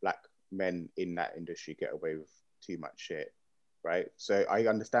black men in that industry get away with too much shit, right? So I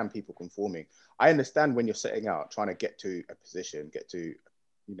understand people conforming. I understand when you're setting out, trying to get to a position, get to,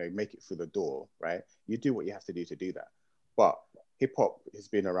 make it through the door, right? You do what you have to do that. But hip hop has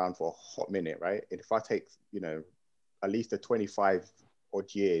been around for a hot minute, right? And if I take, at least the 25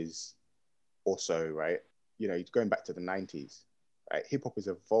 odd years or so, right? Going back to the 90s, right? Hip hop has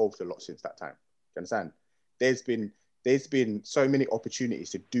evolved a lot since that time. Do you understand? There's been so many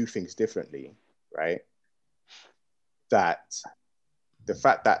opportunities to do things differently, right? That the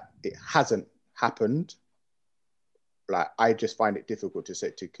fact that it hasn't happened, like, I just find it difficult to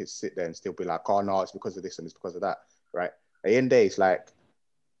sit there and still be like, oh no, it's because of this and it's because of that, right? At the end of the day, it's like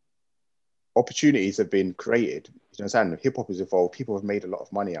opportunities have been created. Do you understand? Hip hop has evolved. People have made a lot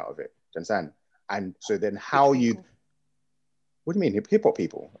of money out of it. Do you understand? And so then what do you mean? Hip hop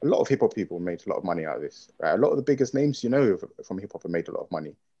people? A lot of hip hop people made a lot of money out of this, right? A lot of the biggest names from hip hop have made a lot of money.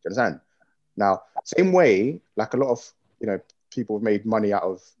 Do you understand? Now, same way, like a lot of, people have made money out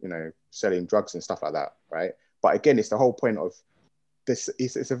of, selling drugs and stuff like that, right? But again, it's the whole point of this.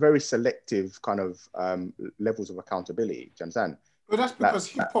 It's a very selective kind of levels of accountability. Do you understand? But that's because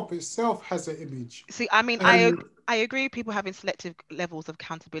hip hop itself has an image. See, I mean, I agree with people having selective levels of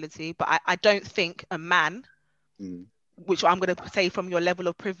accountability, but I don't think a man, which I'm going to say from your level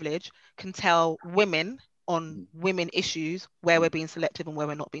of privilege, can tell women on women issues where we're being selective and where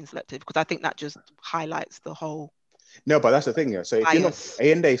we're not being selective, because I think that just highlights the whole. No, but that's the thing. Yeah. So if you're not, at the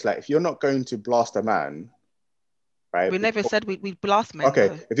end of the day, it's like, if you're not going to blast a man, right? We never said we blast men. Okay,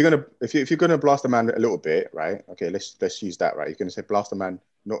 though. if you're gonna blast a man a little bit, right? Okay, let's use that, right? You're gonna say blast a man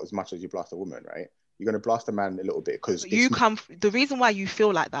not as much as you blast a woman, right? You're gonna blast a man a little bit because the reason why you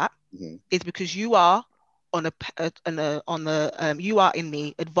feel like that is because you are you are in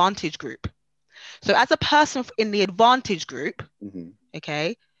the advantage group. So as a person in the advantage group,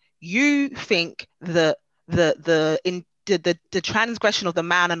 okay, you think that the transgression of the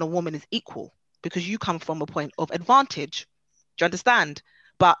man and the woman is equal because you come from a point of advantage. Do you understand?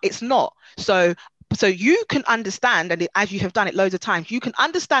 But it's not. So you can understand, and as you have done it loads of times, you can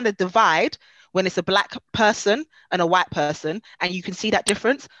understand a divide when it's a black person and a white person, and you can see that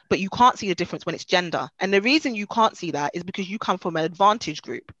difference, but you can't see the difference when it's gender. And the reason you can't see that is because you come from an advantage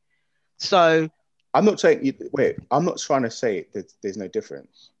group. So I'm not trying to say that there's no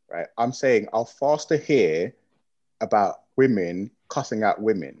difference, right? I'm saying I'll faster hear about women cussing out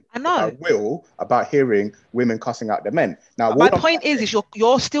women. I know. About hearing women cussing out the men. Now, my point is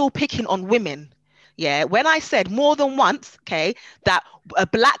you're still picking on women. Yeah. When I said more than once, okay, that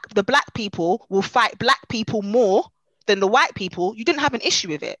the black people will fight black people more than the white people, you didn't have an issue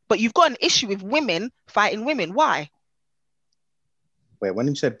with it. But you've got an issue with women fighting women. Why? Wait, when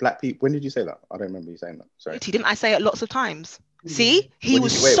you said black people, when did you say that? I don't remember you saying that. Sorry. Didn't I say it lots of times? See, he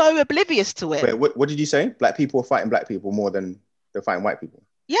was so oblivious to it. Wait, what did you say? Black people are fighting black people more than they're fighting white people?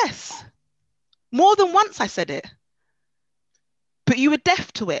 Yes. More than once I said it. But you were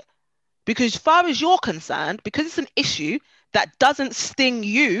deaf to it. Because as far as you're concerned, because it's an issue that doesn't sting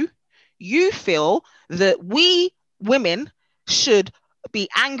you, you feel that we women should be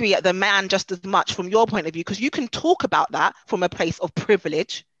angry at the man just as much from your point of view, because you can talk about that from a place of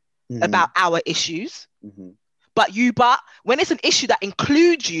privilege about our issues. But when it's an issue that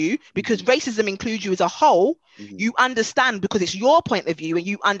includes you, because racism includes you as a whole, you understand because it's your point of view and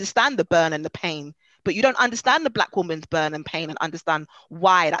you understand the burn and the pain, but you don't understand the black woman's burn and pain and understand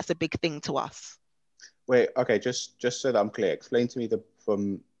why that's a big thing to us. Wait, okay, just so that I'm clear, explain to me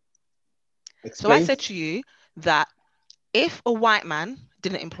So I said to you that if a white man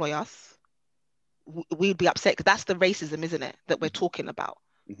didn't employ us, we'd be upset, because that's the racism, isn't it, that we're talking about,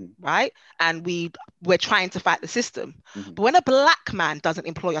 right? And we're trying to fight the system. But when a black man doesn't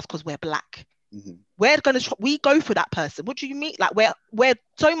employ us because we're black, we go for that person. What do you mean? Like we're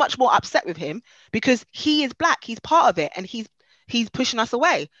so much more upset with him because he is black, he's part of it, and he's pushing us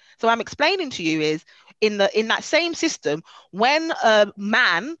away. So I'm explaining to you is in that same system, when a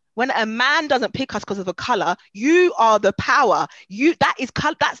man doesn't pick us because of a color, you are the power.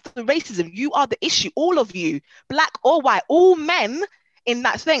 That's the racism. You are the issue. All of you, black or white, all men in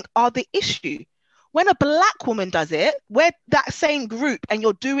that thing are the issue. When a black woman does it, we're that same group and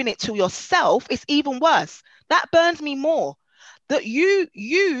you're doing it to yourself, it's even worse. That burns me more.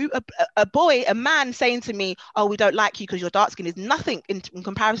 That a boy, a man saying to me, "Oh, we don't like you because you're dark skinned," is nothing in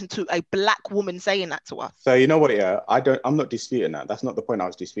comparison to a black woman saying that to us. So you know what? Yeah, I'm not disputing that. That's not the point I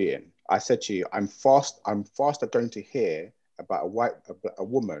was disputing. I said to you, I'm faster going to hear about a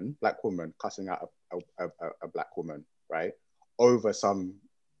woman, black woman, cussing out a black woman, right? Over some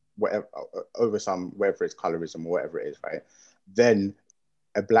whatever, whether it's colorism or whatever it is, right? Then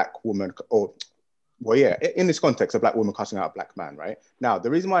a black woman, or well, yeah, in this context, a black woman cussing out a black man, right? Now, the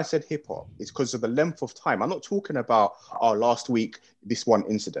reason why I said hip hop is because of the length of time. I'm not talking about, last week, this one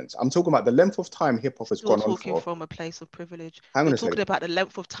incident. I'm talking about the length of time hip hop has gone on for. You're talking from a place of privilege. Hang on You're a talking second. about the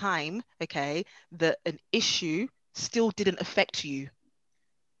length of time, okay, that an issue still didn't affect you.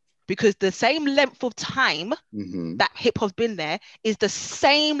 Because the same length of time that hip hop's been there is the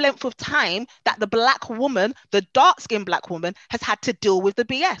same length of time that the black woman, the dark-skinned black woman, has had to deal with the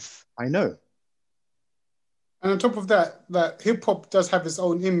BS. I know. And on top of that, that hip hop does have its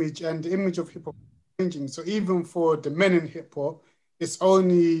own image, and the image of hip hop is changing. So even for the men in hip hop, it's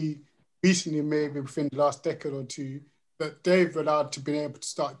only recently, maybe within the last decade or two, that they've allowed to be able to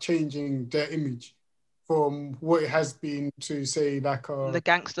start changing their image from what it has been to, say, like the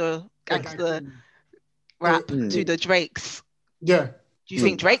gangster rap to the Drakes. Yeah. Do you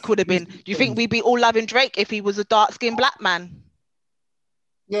think Drake would have been? Do you think we'd be all loving Drake if he was a dark-skinned black man?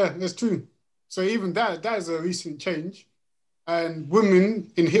 Yeah, that's true. So even that is a recent change. And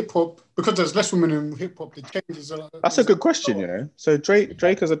women in hip hop, because there's less women in hip hop, the changes are. That's a good question, you know. So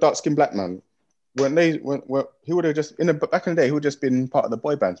Drake as a dark-skinned black man, he would have just back in the day, he would have just been part of the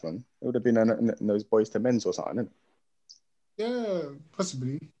boy bands, man. It would have been in those Boys to Men's or something. Yeah,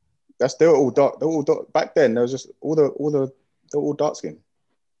 possibly. They were all dark. They were all dark. Back then, there was just they're all dark skinned.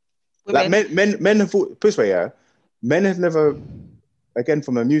 Like men have put this way, yeah. Men have never, again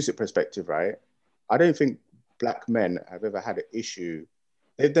from a music perspective, right? I don't think black men have ever had an issue.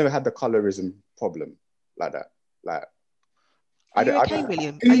 They've never had the colorism problem like that. Like, Are you okay,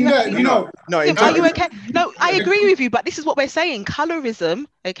 William? Are you okay? Are you okay? No, I agree with you, but this is what we're saying. Colorism,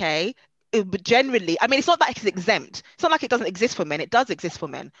 okay, but generally, I mean, it's not that it's exempt. It's not like it doesn't exist for men. It does exist for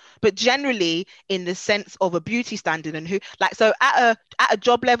men, but generally, in the sense of a beauty standard and so at a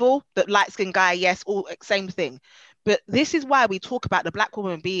job level, that light-skinned guy, yes, all same thing. But this is why we talk about the black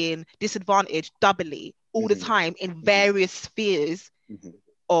woman being disadvantaged doubly all the time in various spheres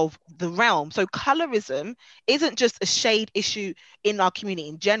of the realm. So colorism isn't just a shade issue in our community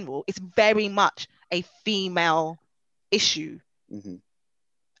in general. It's very much a female issue. And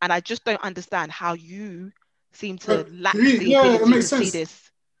I just don't understand how you seem to lack the ability to see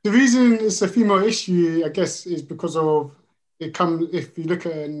this. The reason it's a female issue, I guess, is because of if you look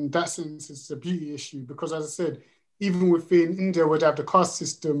at it in that sense, it's a beauty issue. Because as I said, even within India, where they have the caste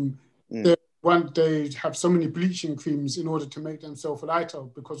system, they have so many bleaching creams in order to make themselves lighter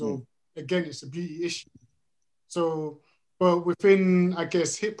because of, again, it's a beauty issue. So, but within, I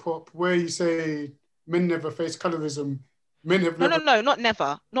guess, hip hop, where you say men never face colorism, men have never... No, not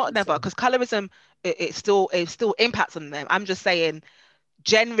never, because colorism, it still impacts on them. I'm just saying,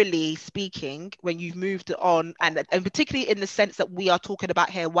 generally speaking, when you've moved on, and particularly in the sense that we are talking about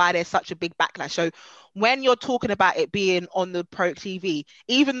here, why there's such a big backlash. So when you're talking about it being on the Pro TV,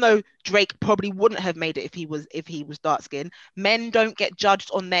 even though Drake probably wouldn't have made it if he was dark skinned, men don't get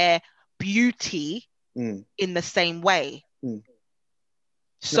judged on their beauty in the same way.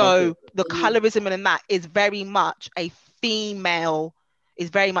 So the colorism and that is very much a female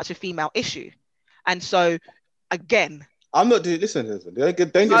issue. And so again, I'm not doing. Listen.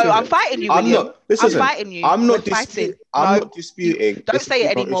 I'm fighting you, William. I'm fighting you. I'm not disputing. Don't say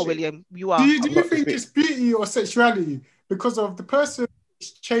it anymore, William. You are. Do you think it's beauty or sexuality? Because of the person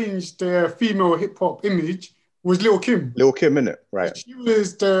who's changed their female hip hop image was Lil' Kim. Lil' Kim, innit? Right. She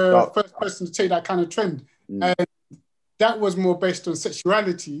was the first person to take that kind of trend, and that was more based on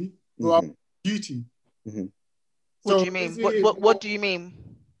sexuality rather than beauty. What do you mean? What do you mean?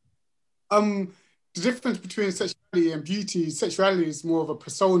 The difference between sexuality and beauty, sexuality is more of a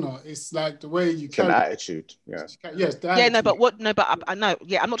persona. It's like the way you carry an attitude. Yeah. Yes. I know.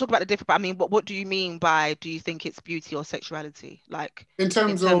 Yeah, I'm not talking about the difference. But I mean, what do you mean by? Do you think it's beauty or sexuality? Like in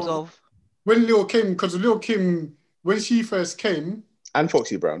terms of when Lil' Kim, because Lil' Kim, when she first came, and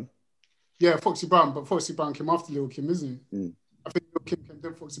Foxy Brown. Yeah, Foxy Brown, but Foxy Brown came after Lil' Kim, isn't it? I think Lil' Kim came,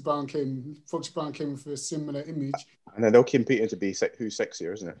 then Foxy Brown came. Foxy Brown came with a similar image. And then they're competing to be who's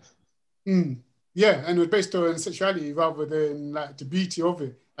sexier, isn't it? Yeah, and it was based on sexuality rather than like the beauty of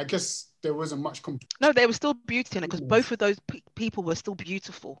it. I guess there wasn't much competition. No, there was still beauty in it because both of those people were still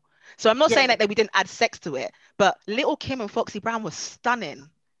beautiful. So I'm not saying that we didn't add sex to it, but Lil' Kim and Foxy Brown were stunning.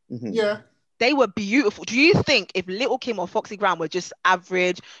 Yeah. They were beautiful. Do you think if Little Kim or Foxy Brown were just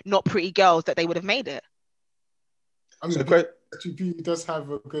average, not pretty girls, that they would have made it? I mean, SGP does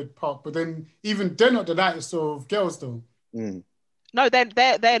have a good part, but then even they're not the lightest of girls, though. Mm. No, they're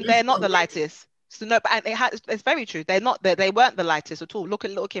not the lightest. So no, but it's very true. They weren't the lightest at all. Look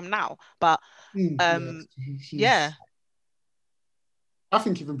at Little Kim now, but yeah. I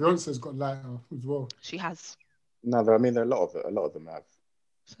think even Beyonce's got lighter as well. She has. No, I mean a lot of them have.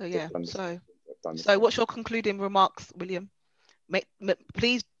 So yeah. So what's your concluding remarks, William?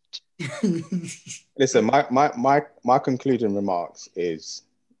 Please. Listen, my concluding remarks is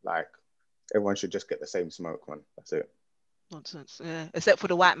like everyone should just get the same smoke, man. That's it. Nonsense. Yeah. Except for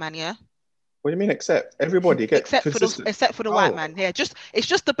the white man, yeah. What do you mean except? Everybody gets except for the white man. Yeah, it's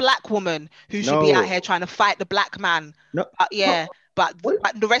just the black woman who should be out here trying to fight the black man. No. But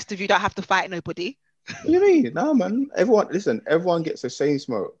the rest of you don't have to fight nobody. What do you mean? No, man. Everyone gets the same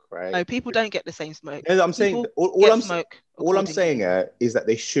smoke, right? No, people don't get the same smoke. Yeah, I'm saying all I'm saying is that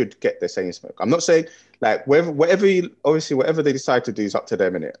they should get the same smoke. I'm not saying like whatever they decide to do is up to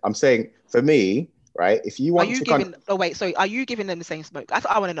them, innit? I'm saying for me, right? If you want are you giving them the same smoke? That's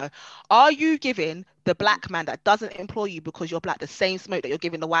what I want to know. Are you giving the black man that doesn't employ you because you're black the same smoke that you're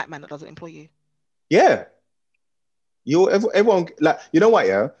giving the white man that doesn't employ you? Yeah. Everyone, like, you know what?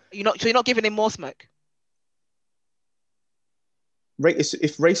 Yeah. So you're not giving him more smoke.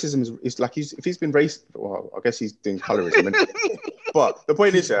 If racism is like if he's been racist, well, I guess he's doing colorism. But the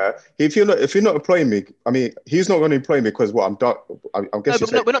point is, if you're not employing me, I mean, he's not going to employ me because what I'm dark. I'm guessing.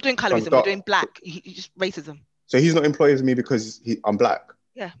 No, we're not doing colorism. We're doing black. Just racism. So he's not employing me because I'm black.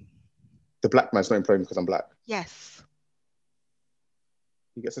 Yeah. The black man's not employing me because I'm black. Yes.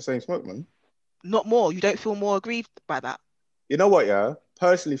 He gets the same smoke, man. Not more. You don't feel more aggrieved by that? You know what? Yeah.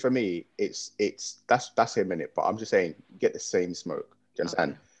 Personally, for me, that's him in it. But I'm just saying, get the same smoke. Do you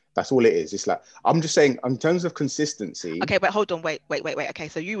understand? Okay. That's all it is. It's like I'm just saying, in terms of consistency. Okay, but hold on, wait. Okay,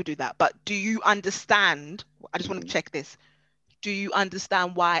 so you would do that, but do you understand? I just want to check this. Do you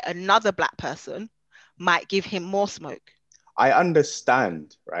understand why another black person might give him more smoke? I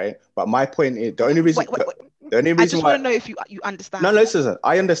understand, right? But my point is the only reason. The only reason I just want to know if you understand. No, listen.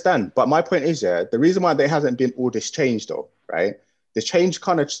 I understand, but my point is, the reason why there hasn't been all this change, though, right? The change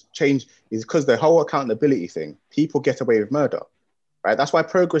is because the whole accountability thing. People get away with murder, right? That's why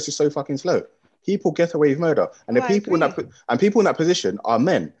progress is so fucking slow. People get away with murder, and people in that position are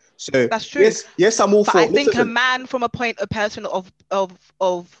men. So that's true. Yes, I'm all for. I think a man from a person of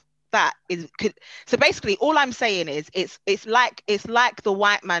that could. So basically, all I'm saying is it's like the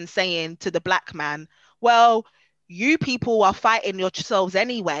white man saying to the black man, well, you people are fighting yourselves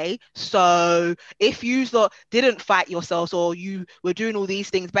anyway. So if you didn't fight yourselves or you were doing all these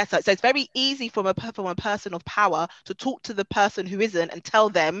things better, so it's very easy from a person of power to talk to the person who isn't and tell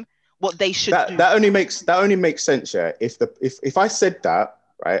them what they should do. That only makes sense, yeah. If I said that,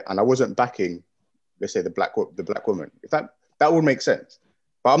 right, and I wasn't backing, let's say the black woman, if that would make sense.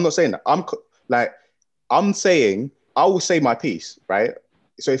 But I'm not saying that. I'm saying I will say my piece, right?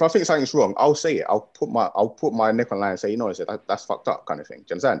 So if I think something's wrong, I'll say it. I'll put my neck on line and say, that's fucked up, kind of thing. Do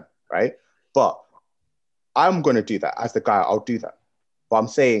you understand? Right? But I'm gonna do that as the guy. I'll do that. But I'm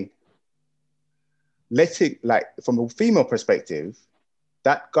saying, from a female perspective,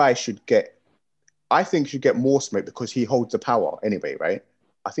 that guy should get more smoke because he holds the power anyway, right?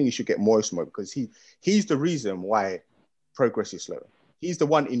 I think he should get more smoke because he's the reason why progress is slow. He's the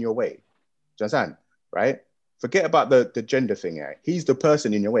one in your way. Do you understand? Right? Forget about the gender thing, yeah. He's the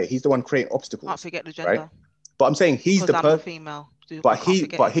person in your way. He's the one creating obstacles. Can't forget the gender. Right? But I'm saying he's the person. Female. But he's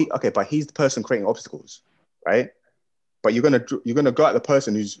the person creating obstacles, right? But you're gonna go at the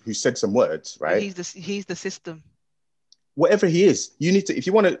person who said some words, right? He's the system. Whatever he is, you need to. If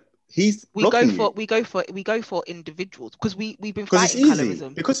you want to, we go for individuals because we've been fighting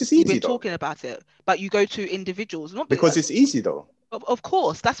colorism because it's easy. We've been talking about it, but you go to individuals, not because it's easy though. Of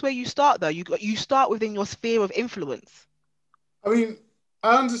course, that's where you start though. You start within your sphere of influence. I mean,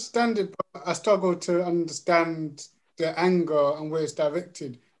 I understand it, but I struggle to understand the anger and where it's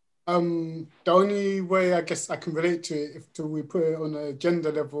directed. The only way I guess I can relate to it, if we put it on a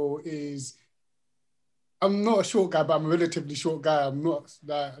gender level, is I'm not a short guy, but I'm a relatively short guy. I'm not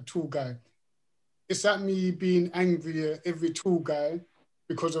like a tall guy. It's at me being angry at every tall guy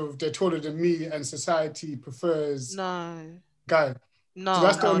because they're taller than me and society prefers guy. No, so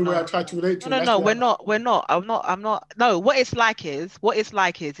that's the only way I try to relate to it. No, we're not. I'm not. No, what it's like is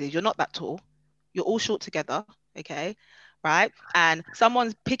you're not that tall. You're all short together, okay? Right? And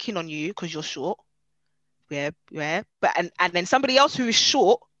someone's picking on you because you're short. Yeah. But and then somebody else who is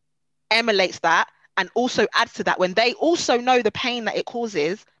short emulates that and also adds to that when they also know the pain that it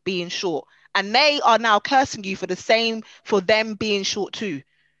causes being short and they are now cursing you for them being short too.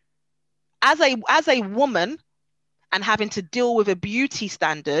 As a woman and having to deal with a beauty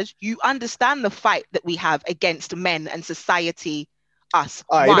standard, you understand the fight that we have against men and society, us.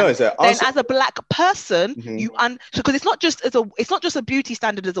 Then as a black person, because it's not just a beauty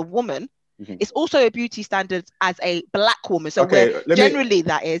standard as a woman, it's also a beauty standard as a black woman. So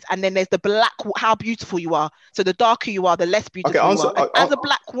that is, and then there's the black, how beautiful you are. So the darker you are, the less beautiful you are. As a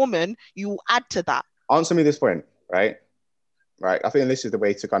black woman, you add to that. Answer me this point, right? I think this is the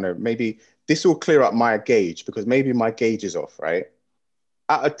way to kind of, maybe this will clear up my gauge, because maybe my gauge is off, right?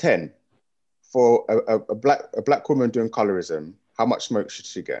 Out of 10, for a black woman doing colorism, how much smoke should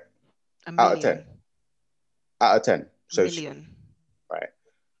she get? Out of 10. Out of 10. So 1 million. Right.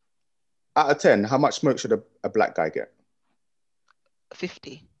 Out of 10, how much smoke should a black guy get?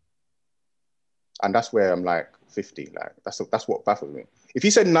 50. And that's where I'm like, 50. Like, that's what baffles me. If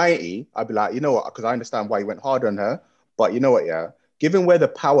you said 90, I'd be like, you know what? Because I understand why you went hard on her. But you know what, yeah? Given where the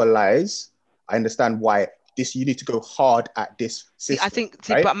power lies, I understand why you need to go hard at this system.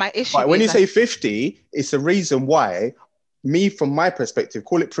 Right? But my issue But when you say 50, it's the reason why, from my perspective,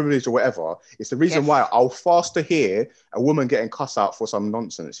 call it privilege or whatever, it's the reason why I'll faster hear a woman getting cussed out for some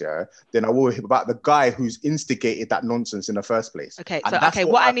nonsense, yeah, than I will hear about the guy who's instigated that nonsense in the first place. Okay, so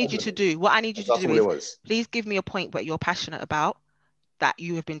what I need you to do is please give me a point where you're passionate about that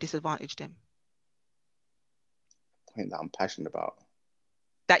you have been disadvantaged in. Point that I'm passionate about.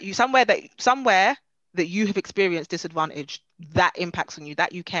 That you somewhere that you have experienced disadvantage that impacts on you,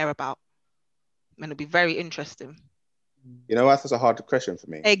 that you care about. And it'll be very interesting. You know, that's a hard question for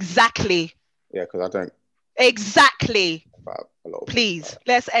me. Exactly. Yeah, because I don't. Exactly. A Please,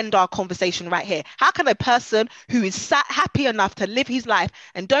 let's end our conversation right here. How can a person who is happy enough to live his life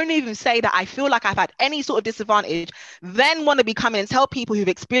and don't even say that I feel like I've had any sort of disadvantage, then want to be coming and tell people who've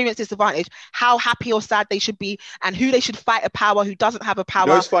experienced disadvantage how happy or sad they should be and who they should fight a power, who doesn't have a power?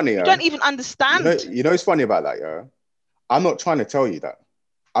 You know, it's funny. You don't even understand. You know, it's funny about that, yeah? I'm not trying to tell you that.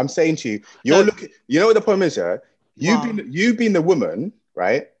 I'm saying to you, looking. You know what the problem is, yeah? You being the woman,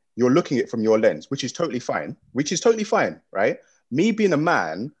 right? You're looking at it from your lens, which is totally fine. Right? Me being a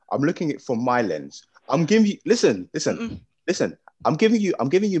man, I'm looking at it from my lens. I'm giving you listen. I'm giving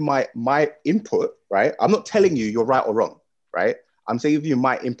you my input, right? I'm not telling you you're right or wrong, right? I'm saying you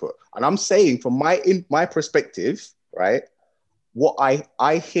my input, and I'm saying from my perspective, right? What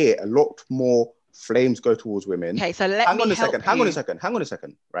I hear a lot more flames go towards women. Okay, so hang on a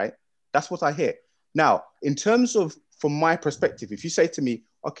second, right? That's what I hear. Now, in terms of from my perspective, if you say to me,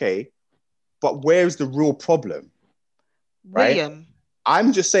 okay, but where's the real problem? William, right?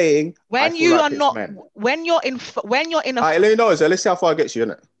 I'm just saying when you're in a let me know, so let's see how far it gets you,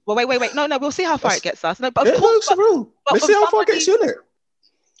 innit? Well, wait. No, we'll see how far it gets us. No, but let's see how far it gets you, innit?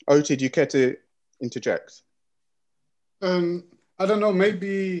 OT, do you care to interject? I don't know,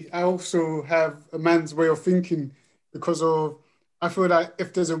 maybe I also have a man's way of thinking because I feel like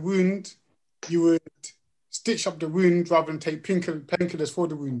if there's a wound, you would stitch up the wound rather than take painkillers for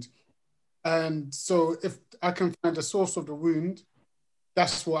the wound. And so if I can find the source of the wound,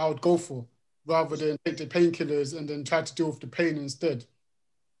 that's what I would go for, rather than take the painkillers and then try to deal with the pain instead.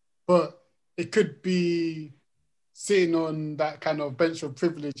 But it could be sitting on that kind of bench of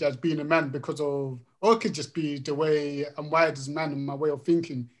privilege as being a man or it could just be the way I'm wired as a man and my way of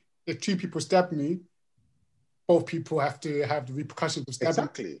thinking. If two people stab me, both people have to have the repercussions of stabbing.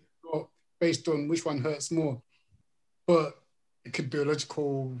 Exactly. Based on which one hurts more. But it could be a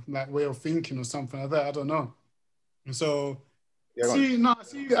logical way of thinking or something like that. I don't know. And so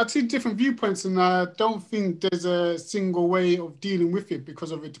I see different viewpoints, and I don't think there's a single way of dealing with it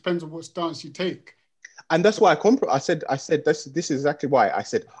because it depends on what stance you take. And that's why I said this is exactly why I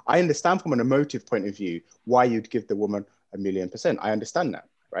said I understand from an emotive point of view why you'd give the woman 1,000,000%. I understand that.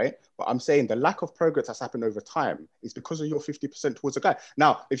 Right, but I'm saying the lack of progress that's happened over time is because of your 50% towards a guy.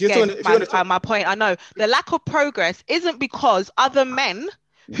 Now, if you're my point, I know the lack of progress isn't because other men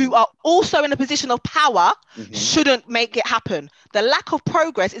who are also in a position of power shouldn't make it happen. The lack of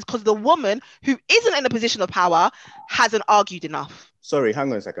progress is because the woman who isn't in a position of power hasn't argued enough. Sorry,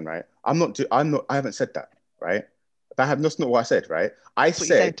 hang on a second, right? I haven't said that, right? That's not what I said, right? I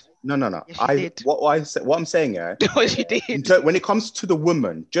said no. Yes, what I'm saying, yeah. What you did. When it comes to the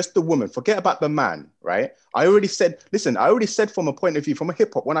woman, just the woman, forget about the man, right? I already said from a point of view, from a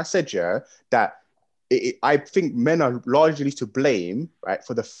hip hop, when I said, yeah, that I think men are largely to blame, right,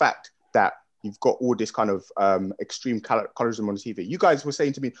 for the fact that you've got all this kind of extreme colorism on TV. You guys were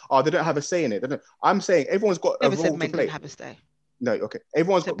saying to me, oh, they don't have a say in it. I'm saying everyone's got a role to play. Men didn't have a say. No, okay.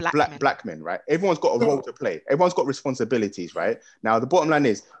 Everyone's To got black men. black men, right? Everyone's got a role to play. Everyone's got responsibilities, right? Now, the bottom line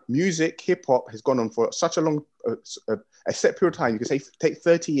is music, hip hop has gone on for such a long, a set period of time. You can say take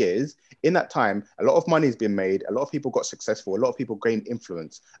 30 years. In that time, a lot of money has been made. A lot of people got successful. A lot of people gained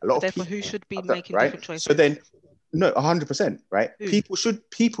influence. A lot But of therefore, people, who should be have done- making right? different choices? So then, no, 100%, right? Who? People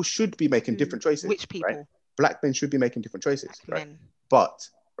should be making Who? different choices. Which people? Right? Black men should be making different choices, Black right? men. But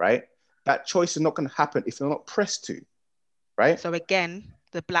right, that choice is not going to happen if they're not pressed to, right? So again,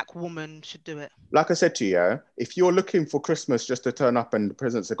 the black woman should do it. Like I said to you, yeah, if you're looking for Christmas just to turn up and the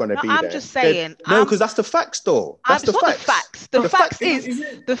presents are going to No, be I'm there, just saying. no, because that's the facts, though. That's It's the not facts. the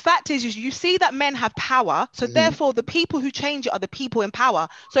facts. The fact is you see that men have power, so Mhm. therefore the people who change it are the people in power.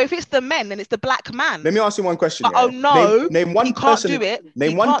 So if it's the men, then it's the black man. Let me ask you one question. But, Yeah? oh no, name one he can't person. do it.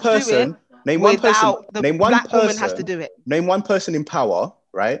 Name He one can't do person. it Name one person. without the Name one black woman person has to do it. Name one person in power,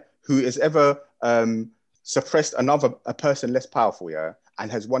 right, who has ever suppressed a person less powerful, yeah,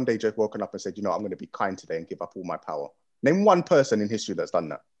 and has one day just woken up and said, you know, I'm going to be kind today and give up all my power. Name one person in history that's done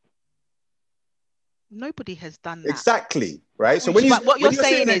that. Nobody has done that. Exactly, right? So But what you're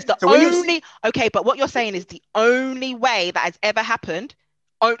saying is the only way that has ever happened.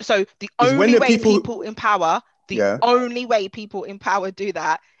 So the only way people in power, only way people in power do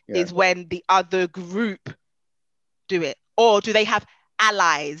that is when the other group do it. Or do they have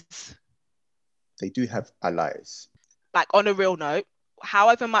allies? They do have allies. Like on a real note,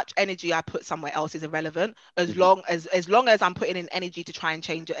 however much energy I put somewhere else is irrelevant as long as I'm putting in energy to try and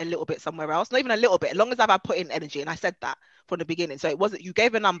change it a little bit somewhere else. Not even a little bit, as long as I've put in energy. And I said that from the beginning. So it wasn't, you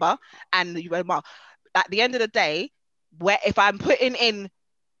gave a number and you went, well, at the end of the day, where if I'm putting in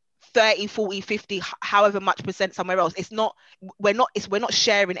 30, 40, 50, however much percent somewhere else, we're not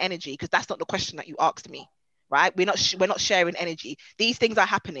sharing energy, because that's not the question that you asked me. Right, we're not sharing energy. These things are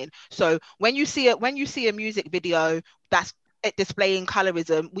happening. So when you see a music video that's displaying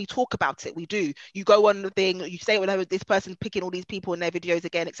colorism, we talk about it. We do. You go on the thing, you say whatever, this person picking all these people in their videos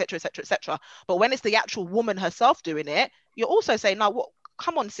again, etc., etc., etc. But when it's the actual woman herself doing it, you're also saying, "No, what?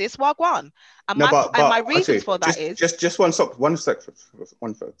 Come on, sis, wagwan." And my reasons for that is just one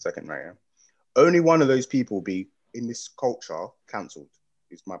second, right? Only one of those people be in this culture cancelled.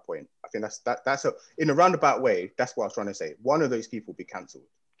 Is my point. I think that's in a roundabout way. That's what I was trying to say. One of those people be cancelled,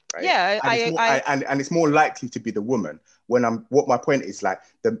 right? Yeah, and it's more likely to be the woman. What my point is, like,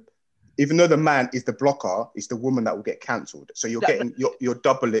 even though the man is the blocker, it's the woman that will get cancelled. So you're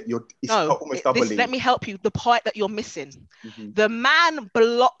double it. Almost doubling. Let me help you. The part that you're missing. Mm-hmm. The man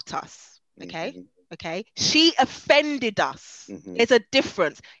blocked us. Okay. Mm-hmm. Okay, she offended us. Mm-hmm. There's a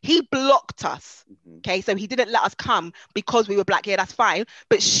difference. He blocked us. Mm-hmm. Okay, so he didn't let us come because we were black. Yeah, that's fine.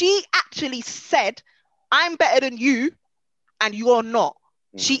 But she actually said, "I'm better than you, and you're not."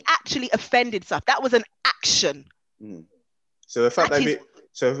 Mm-hmm. She actually offended us. That was an action. Mm-hmm. So the fact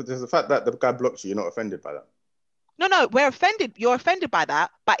the fact that the guy blocked you, you're not offended by that. No, we're offended. You're offended by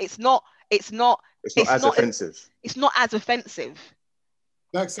that, but it's not as offensive. It's not as offensive.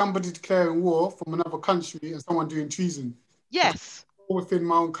 Like somebody declaring war from another country and someone doing treason. Yes. Within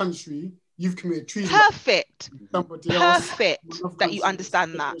my own country, you've committed treason. Perfect. Somebody else. Perfect that you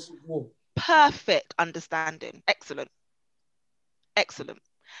understand that. Perfect understanding. Excellent. Okay.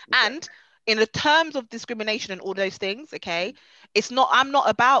 And in the terms of discrimination and all those things, okay, I'm not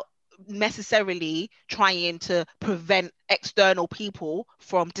about necessarily trying to prevent external people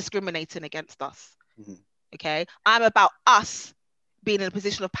from discriminating against us. Mm-hmm. Okay. I'm about us being in a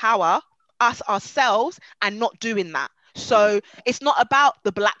position of power, us ourselves, and not doing that. So it's not about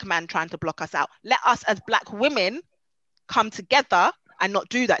the black man trying to block us out. Let us as black women come together and not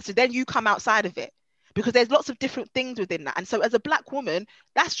do that. So then you come outside of it, because there's lots of different things within that. And so as a black woman,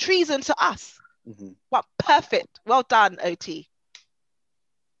 that's treason to us. Mm-hmm. Well, perfect. Well done, OT.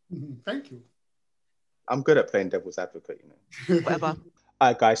 Mm-hmm. Thank you. I'm good at playing devil's advocate, you know. Whatever. All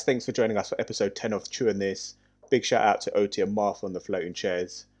right, guys, thanks for joining us for episode 10 of Chewing This. Big shout out to OT and Martha on the floating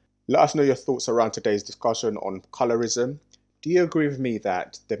chairs. Let us know your thoughts around today's discussion on colorism. Do you agree with me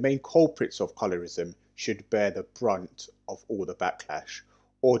that the main culprits of colorism should bear the brunt of all the backlash?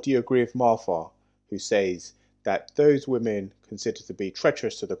 Or do you agree with Martha, who says that those women considered to be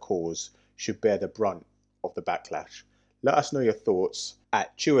treacherous to the cause should bear the brunt of the backlash? Let us know your thoughts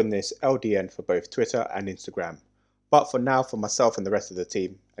at Chewing This LDN for both Twitter and Instagram. But for now, for myself and the rest of the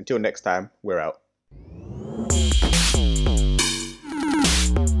team, until next time, we're out.